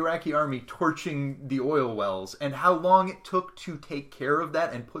the Iraqi army torching the oil wells, and how long it took to take care of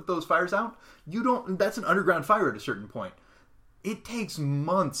that and put those fires out. That's an underground fire at a certain point. It takes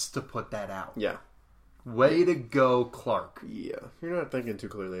months to put that out. Yeah. Way to go, Clark. Yeah. You're not thinking too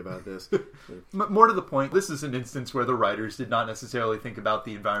clearly about this. More to the point, this is an instance where the writers did not necessarily think about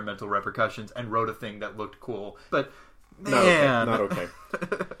the environmental repercussions and wrote a thing that looked cool. But, man. Not okay.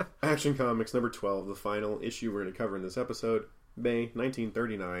 Action Comics number 12, the final issue we're going to cover in this episode, May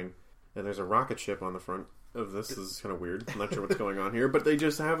 1939. And there's a rocket ship on the front of this. This is kind of weird. I'm not sure what's going on here. But they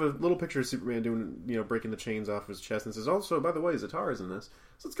just have a little picture of Superman doing, breaking the chains off his chest. And says, also, by the way, Zatar is in this.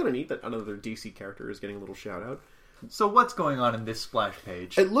 So it's kind of neat that another DC character is getting a little shout out. So what's going on in this splash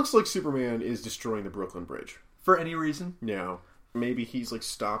page? It looks like Superman is destroying the Brooklyn Bridge. For any reason? Yeah. Maybe he's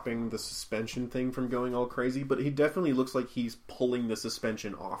stopping the suspension thing from going all crazy, but he definitely looks like he's pulling the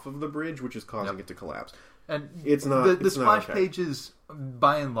suspension off of the bridge, which is causing it to collapse. And it's not the splash pages,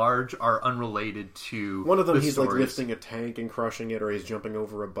 by and large, are unrelated to one of them. He's stories. Lifting a tank and crushing it, or he's jumping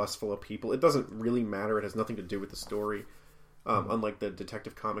over a bus full of people. It doesn't really matter. It has nothing to do with the story. Unlike the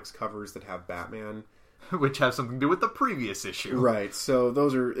Detective Comics covers that have Batman, which have something to do with the previous issue, right? So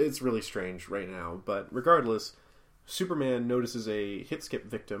it's really strange right now. But regardless, Superman notices a hit-skip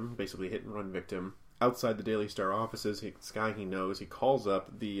victim, basically hit-and-run victim, outside the Daily Star offices. This guy he knows, he calls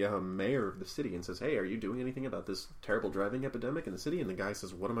up the mayor of the city and says, hey, are you doing anything about this terrible driving epidemic in the city? And the guy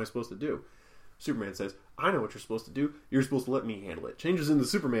says, what am I supposed to do? Superman says, I know what you're supposed to do. You're supposed to let me handle it. Changes into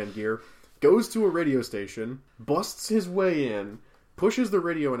Superman gear, goes to a radio station, busts his way in, pushes the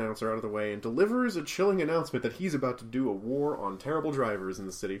radio announcer out of the way, and delivers a chilling announcement that he's about to do a war on terrible drivers in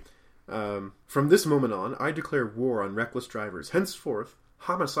the city. From this moment on, I declare war on reckless drivers. Henceforth,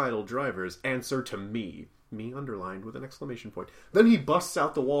 homicidal drivers answer to me. Me underlined with an exclamation point. Then he busts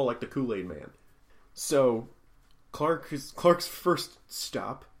out the wall like the Kool-Aid Man. So, Clark's first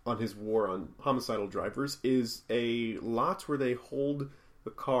stop on his war on homicidal drivers is a lot where they hold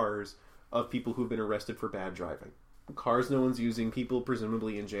the cars of people who've been arrested for bad driving. Cars no one's using, people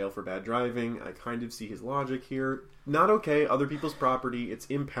presumably in jail for bad driving. I kind of see his logic here. Not okay, other people's property, it's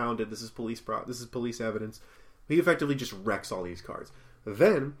impounded, this is police evidence. He effectively just wrecks all these cars.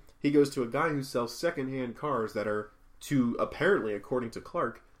 Then, he goes to a guy who sells secondhand cars that are, apparently, according to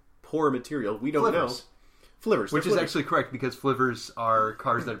Clark, poor material. We don't know. Flivvers. Which is actually correct, because flivvers are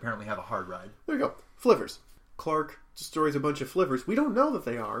cars that apparently have a hard ride. There you go. Flivvers. Clark destroys a bunch of flivvers. We don't know that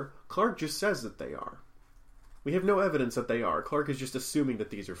they are. Clark just says that they are. We have no evidence that they are. Clark is just assuming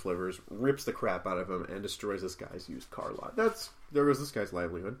that these are flivvers, rips the crap out of them, and destroys this guy's used car lot. There goes this guy's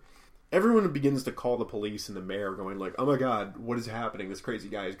livelihood. Everyone begins to call the police and the mayor, going like, oh my god, what is happening? This crazy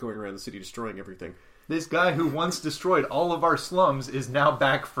guy is going around the city destroying everything. This guy who once destroyed all of our slums is now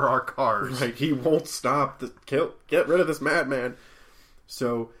back for our cars. Right, he won't stop. Get rid of this madman.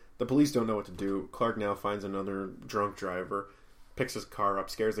 So, the police don't know what to do. Clark now finds another drunk driver, picks his car up,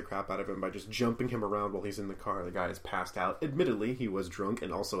 scares the crap out of him by just jumping him around while he's in the car. The guy is passed out. Admittedly, he was drunk,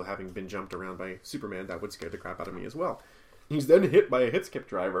 and also having been jumped around by Superman, that would scare the crap out of me as well. He's then hit by a hit-skip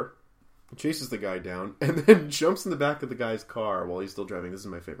driver, chases the guy down, and then jumps in the back of the guy's car while he's still driving. This is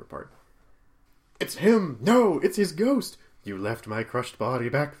my favorite part. It's him! No, it's his ghost! You left my crushed body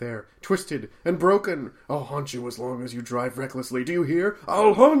back there, twisted and broken. I'll haunt you as long as you drive recklessly. Do you hear?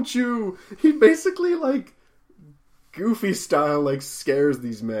 I'll haunt you! He basically, Goofy style, scares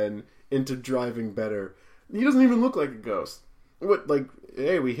these men into driving better. He doesn't even look like a ghost.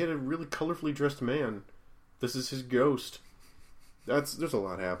 Hey, we hit a really colorfully dressed man. This is his ghost. There's a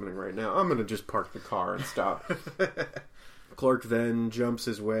lot happening right now. I'm gonna just park the car and stop. Clark then jumps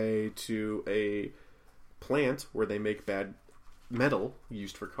his way to a plant where they make bad metal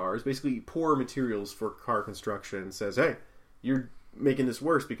used for cars. Basically, poor materials for car construction. And says, hey, you're making this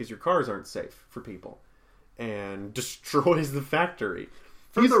worse because your cars aren't safe for people. And destroys the factory.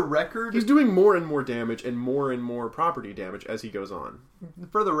 For the record, he's doing more and more damage and more property damage as he goes on.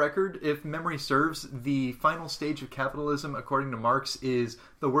 For the record, if memory serves, the final stage of capitalism, according to Marx, is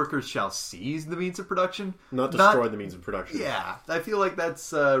the workers shall seize the means of production. Not destroy the means of production. Yeah, I feel like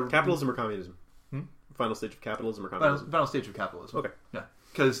that's... capitalism or communism? Final stage of capitalism or communism? Final stage of capitalism. Okay. Yeah.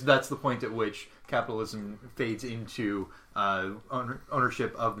 Because that's the point at which capitalism fades into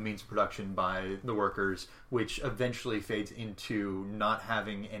ownership of the means of production by the workers, which eventually fades into not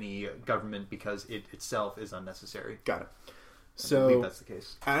having any government because it itself is unnecessary. Got it. I believe that's the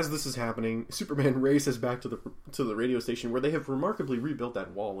case. As this is happening, Superman races back to the radio station where they have remarkably rebuilt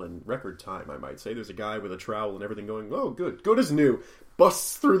that wall in record time, I might say. There's a guy with a trowel and everything going, oh, good as new.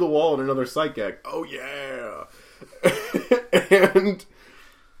 Busts through the wall in another sight gag. Oh, yeah. And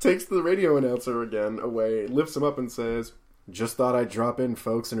takes the radio announcer again away, lifts him up and says, just thought I'd drop in,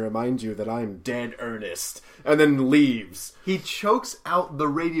 folks, and remind you that I'm dead earnest. And then leaves. He chokes out the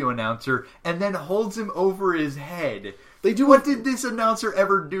radio announcer and then holds him over his head. What did this announcer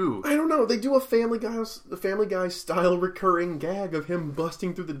ever do? I don't know. They do a Family Guy style recurring gag of him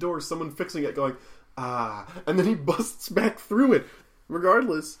busting through the door, someone fixing it, going, and then he busts back through it.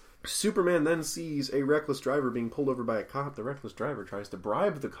 Regardless, Superman then sees a reckless driver being pulled over by a cop. The reckless driver tries to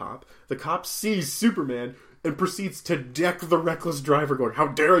bribe the cop. The cop sees Superman and proceeds to deck the reckless driver, going, how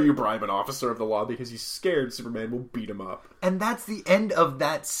dare you bribe an officer of the law, because he's scared Superman will beat him up. And that's the end of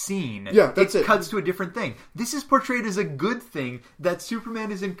that scene. Yeah, that's it. It cuts to a different thing. This is portrayed as a good thing that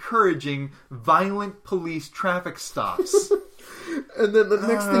Superman is encouraging violent police traffic stops. And then the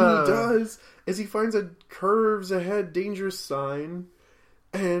next thing he does is he finds a curves ahead dangerous sign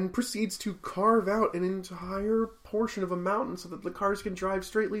and proceeds to carve out an entire portion of a mountain so that the cars can drive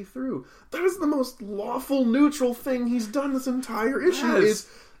straightly through. That is the most lawful, neutral thing he's done this entire issue,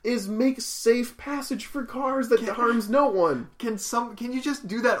 is make safe passage for cars that harms no one. Can you just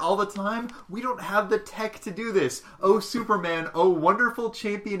do that all the time? We don't have the tech to do this. Oh, Superman, oh, wonderful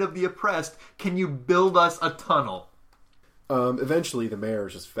champion of the oppressed, can you build us a tunnel? Eventually, the mayor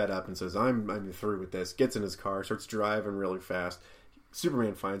is just fed up and says, I'm through with this. Gets in his car, starts driving really fast.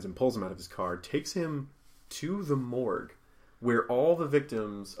 Superman finds him, pulls him out of his car, takes him to the morgue, where all the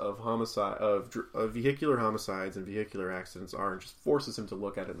victims of vehicular homicides and vehicular accidents are, and just forces him to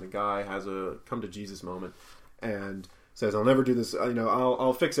look at it. And the guy has a come to Jesus moment and says, I'll never do this,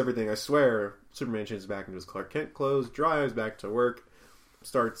 I'll fix everything, I swear. Superman changes back into his Clark Kent clothes, drives back to work,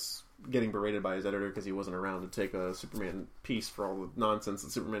 starts getting berated by his editor because he wasn't around to take a Superman piece for all the nonsense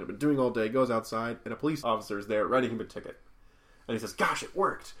that Superman had been doing all day, goes outside, and a police officer is there writing him a ticket. And he says, gosh, it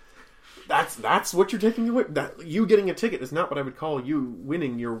worked. That's what you're taking away? You getting a ticket is not what I would call you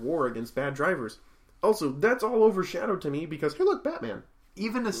winning your war against bad drivers. Also, that's all overshadowed to me because, hey look, Batman.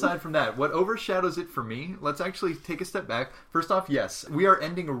 Even aside from that, what overshadows it for me, let's actually take a step back. First off, yes, we are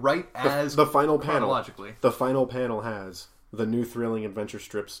ending right as the final chronologically. Panel. The final panel has the new thrilling adventure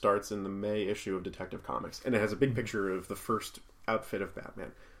strip starts in the May issue of Detective Comics, and it has a big picture of the first outfit of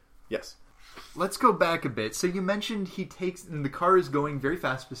Batman. Yes. Let's go back a bit. So you mentioned the car is going very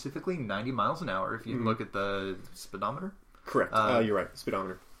fast, specifically 90 miles an hour, if you look at the speedometer. Correct. You're right,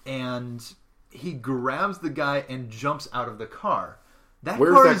 speedometer. And he grabs the guy and jumps out of the car.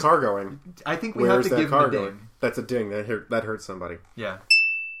 Where's that car going? I think we have to give him a ding. That's a ding. That hurt somebody. Yeah.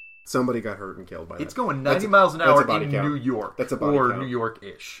 Somebody got hurt and killed by that. It's going 90 miles an hour in count. New York. That's a body Or count. New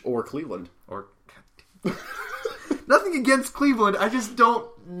York-ish. Or Cleveland. Or... Nothing against Cleveland. I just don't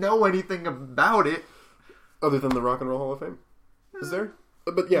know anything about it. Other than the Rock and Roll Hall of Fame. Is there?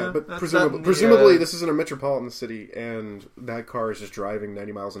 But presumably, presumably this isn't a metropolitan city, and that car is just driving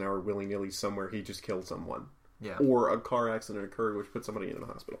 90 miles an hour willy-nilly somewhere. He just killed someone. Yeah. Or a car accident occurred which put somebody in a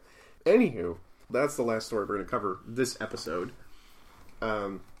hospital. Anywho, that's the last story we're going to cover this episode.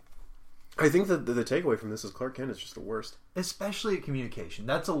 I think that the takeaway from this is Clark Kent is just the worst. Especially at communication.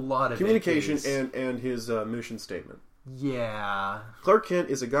 That's a lot of communication and his mission statement. Yeah. Clark Kent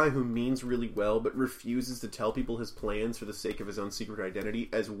is a guy who means really well, but refuses to tell people his plans for the sake of his own secret identity,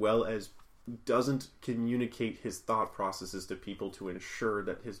 as well as doesn't communicate his thought processes to people to ensure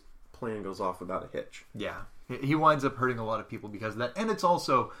that his plan goes off without a hitch. Yeah. He winds up hurting a lot of people because of that. And it's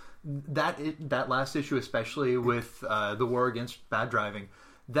also, that last issue, especially with the war against bad driving,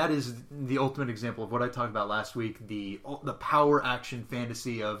 that is the ultimate example of what I talked about last week, the power action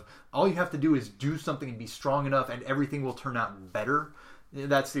fantasy of all you have to do is do something and be strong enough and everything will turn out better.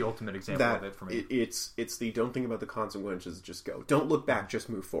 That's the ultimate example of it for me. It's the don't think about the consequences, just go. Don't look back, just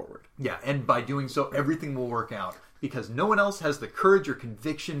move forward. Yeah, and by doing so, everything will work out. Because no one else has the courage or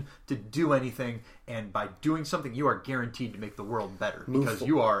conviction to do anything, and by doing something, you are guaranteed to make the world better. Because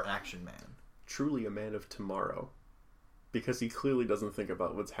you are Action Man. Truly a man of tomorrow. Because he clearly doesn't think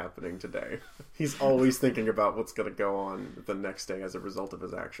about what's happening today. He's always thinking about what's going to go on the next day as a result of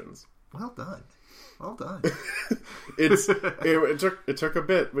his actions. Well done. Well done. It took a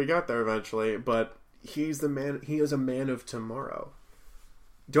bit. We got there eventually, but he's the man. He is a man of tomorrow.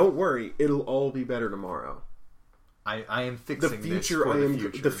 Don't worry, it'll all be better tomorrow. I am fixing this for the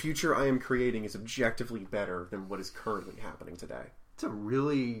future. The future I am creating is objectively better than what is currently happening today. It's a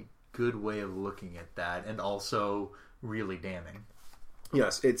really good way of looking at that, and also really damning.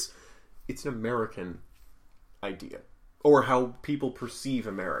 Yes, it's an American idea. Or how people perceive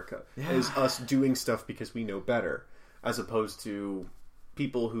America as us doing stuff because we know better, as opposed to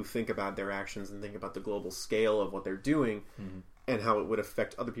people who think about their actions and think about the global scale of what they're doing and how it would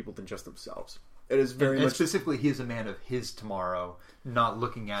affect other people than just themselves. It is very much specifically he is a man of his tomorrow, not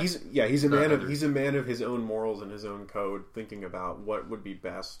looking at he's a man of his own morals and his own code, thinking about what would be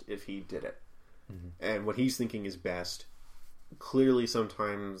best if he did it. And what he's thinking is best clearly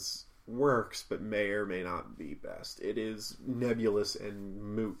sometimes works, but may or may not be best. It is nebulous and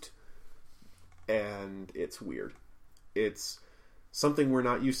moot, and it's weird. It's something we're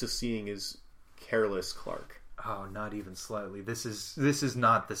not used to seeing is careless Clark. Oh, not even slightly. This is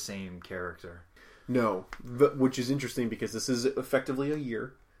not the same character. No, which is interesting because this is effectively a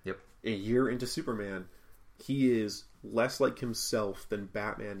year. Yep. A year into Superman. He is less like himself than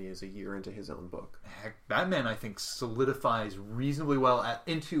Batman is a year into his own book. Heck, Batman, I think, solidifies reasonably well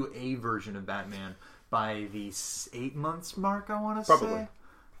into a version of Batman by the 8 months mark, I want to say.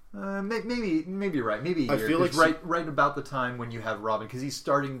 Maybe you're right. Maybe a year. I feel like right about the time when you have Robin, because he's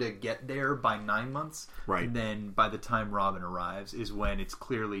starting to get there by 9 months. Right. And then by the time Robin arrives is when it's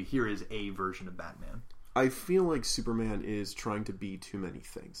clearly, here is a version of Batman. I feel like Superman is trying to be too many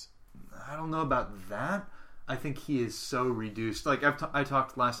things. I don't know about that. I think he is so reduced. Like I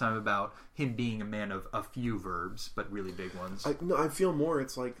talked last time about him being a man of a few verbs, but really big ones. I feel more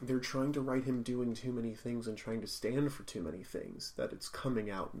it's like they're trying to write him doing too many things and trying to stand for too many things, that it's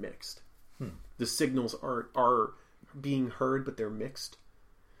coming out mixed. The signals are being heard, but they're mixed.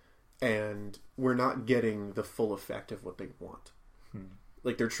 And we're not getting the full effect of what they want.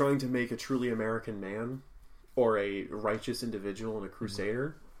 Like, they're trying to make a truly American man or a righteous individual and a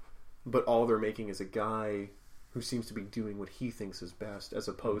crusader, but all they're making is a guy who seems to be doing what he thinks is best, as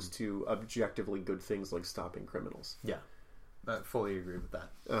opposed to objectively good things like stopping criminals. Yeah, I fully agree with that.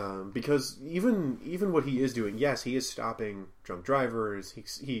 Because even what he is doing, yes, he is stopping drunk drivers.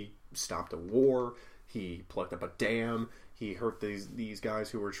 He stopped a war. He plugged up a dam. He hurt these guys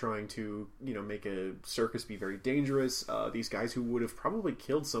who were trying to, make a circus be very dangerous. These guys who would have probably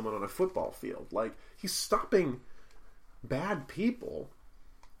killed someone on a football field. Like, he's stopping bad people,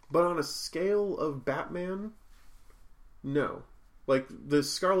 but on a scale of Batman, no. Like, the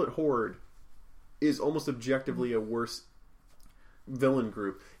Scarlet Horde is almost objectively a worse villain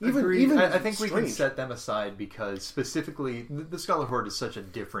group. Even I think Strange. We can set them aside because specifically the Scarlet Horde is such a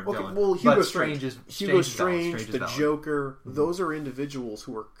different villain. Well, Hugo Strange, the Joker, those are individuals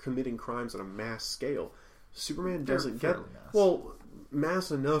who are committing crimes on a mass scale. Superman doesn't get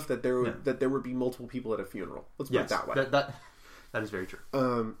mass enough that there would be multiple people at a funeral. Let's put it that way. That is very true.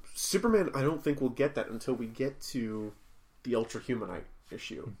 Superman, I don't think we'll get that until we get to the Ultra Humanite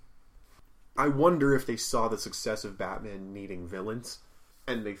issue. I wonder if they saw the success of Batman needing villains,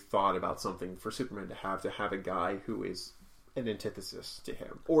 and they thought about something for Superman to have a guy who is an antithesis to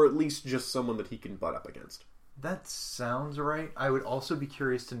him, or at least just someone that he can butt up against. That sounds right. I would also be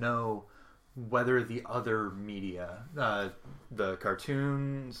curious to know whether the other media, the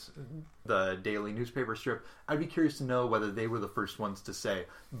cartoons, the daily newspaper strip, I'd be curious to know whether they were the first ones to say,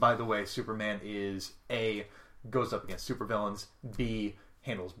 by the way, Superman is A, goes up against supervillains, B,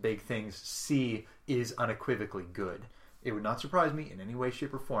 handles big things, C, is unequivocally good. It would not surprise me in any way,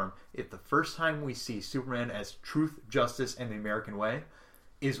 shape, or form if the first time we see Superman as truth, justice, and the American way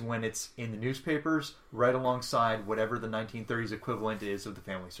is when it's in the newspapers right alongside whatever the 1930s equivalent is of the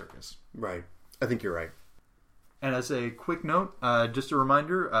family circus. Right. I think you're right. And as a quick note, just a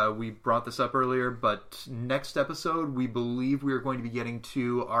reminder, we brought this up earlier, but next episode, we believe we are going to be getting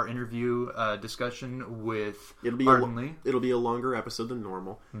to our interview discussion with Arden Lee. It'll be a longer episode than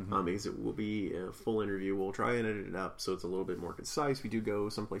normal, because it will be a full interview. We'll try and edit it up so it's a little bit more concise. We do go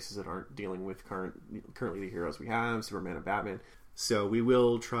some places that aren't dealing with currently the heroes we have, Superman and Batman. So we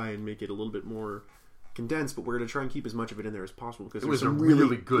will try and make it a little bit more condensed, but we're going to try and keep as much of it in there as possible because there's some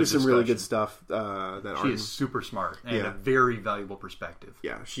really good stuff that she is super smart and a very valuable perspective.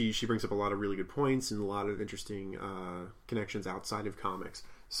 Yeah, she brings up a lot of really good points and a lot of interesting connections outside of comics.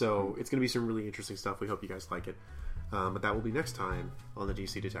 So it's going to be some really interesting stuff. We hope you guys like it. But that will be next time on the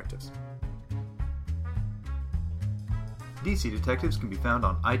DC Detectives. DC Detectives can be found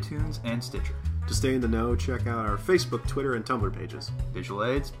on iTunes and Stitcher. To stay in the know, check out our Facebook, Twitter, and Tumblr pages. Visual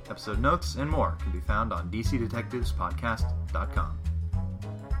aids, episode notes, and more can be found on DCDetectivespodcast.com.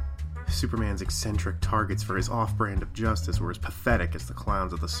 Superman's eccentric targets for his off-brand of justice were as pathetic as the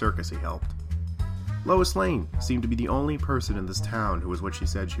clowns at the circus he helped. Lois Lane seemed to be the only person in this town who was what she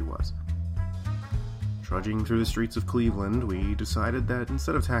said she was. Trudging through the streets of Cleveland, we decided that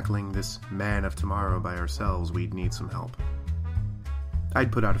instead of tackling this man of tomorrow by ourselves, we'd need some help.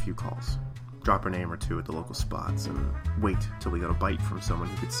 I'd put out a few calls, drop a name or two at the local spots, and wait till we got a bite from someone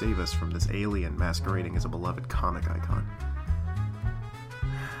who could save us from this alien masquerading as a beloved comic icon.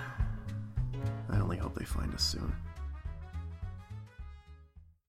 I only hope they find us soon.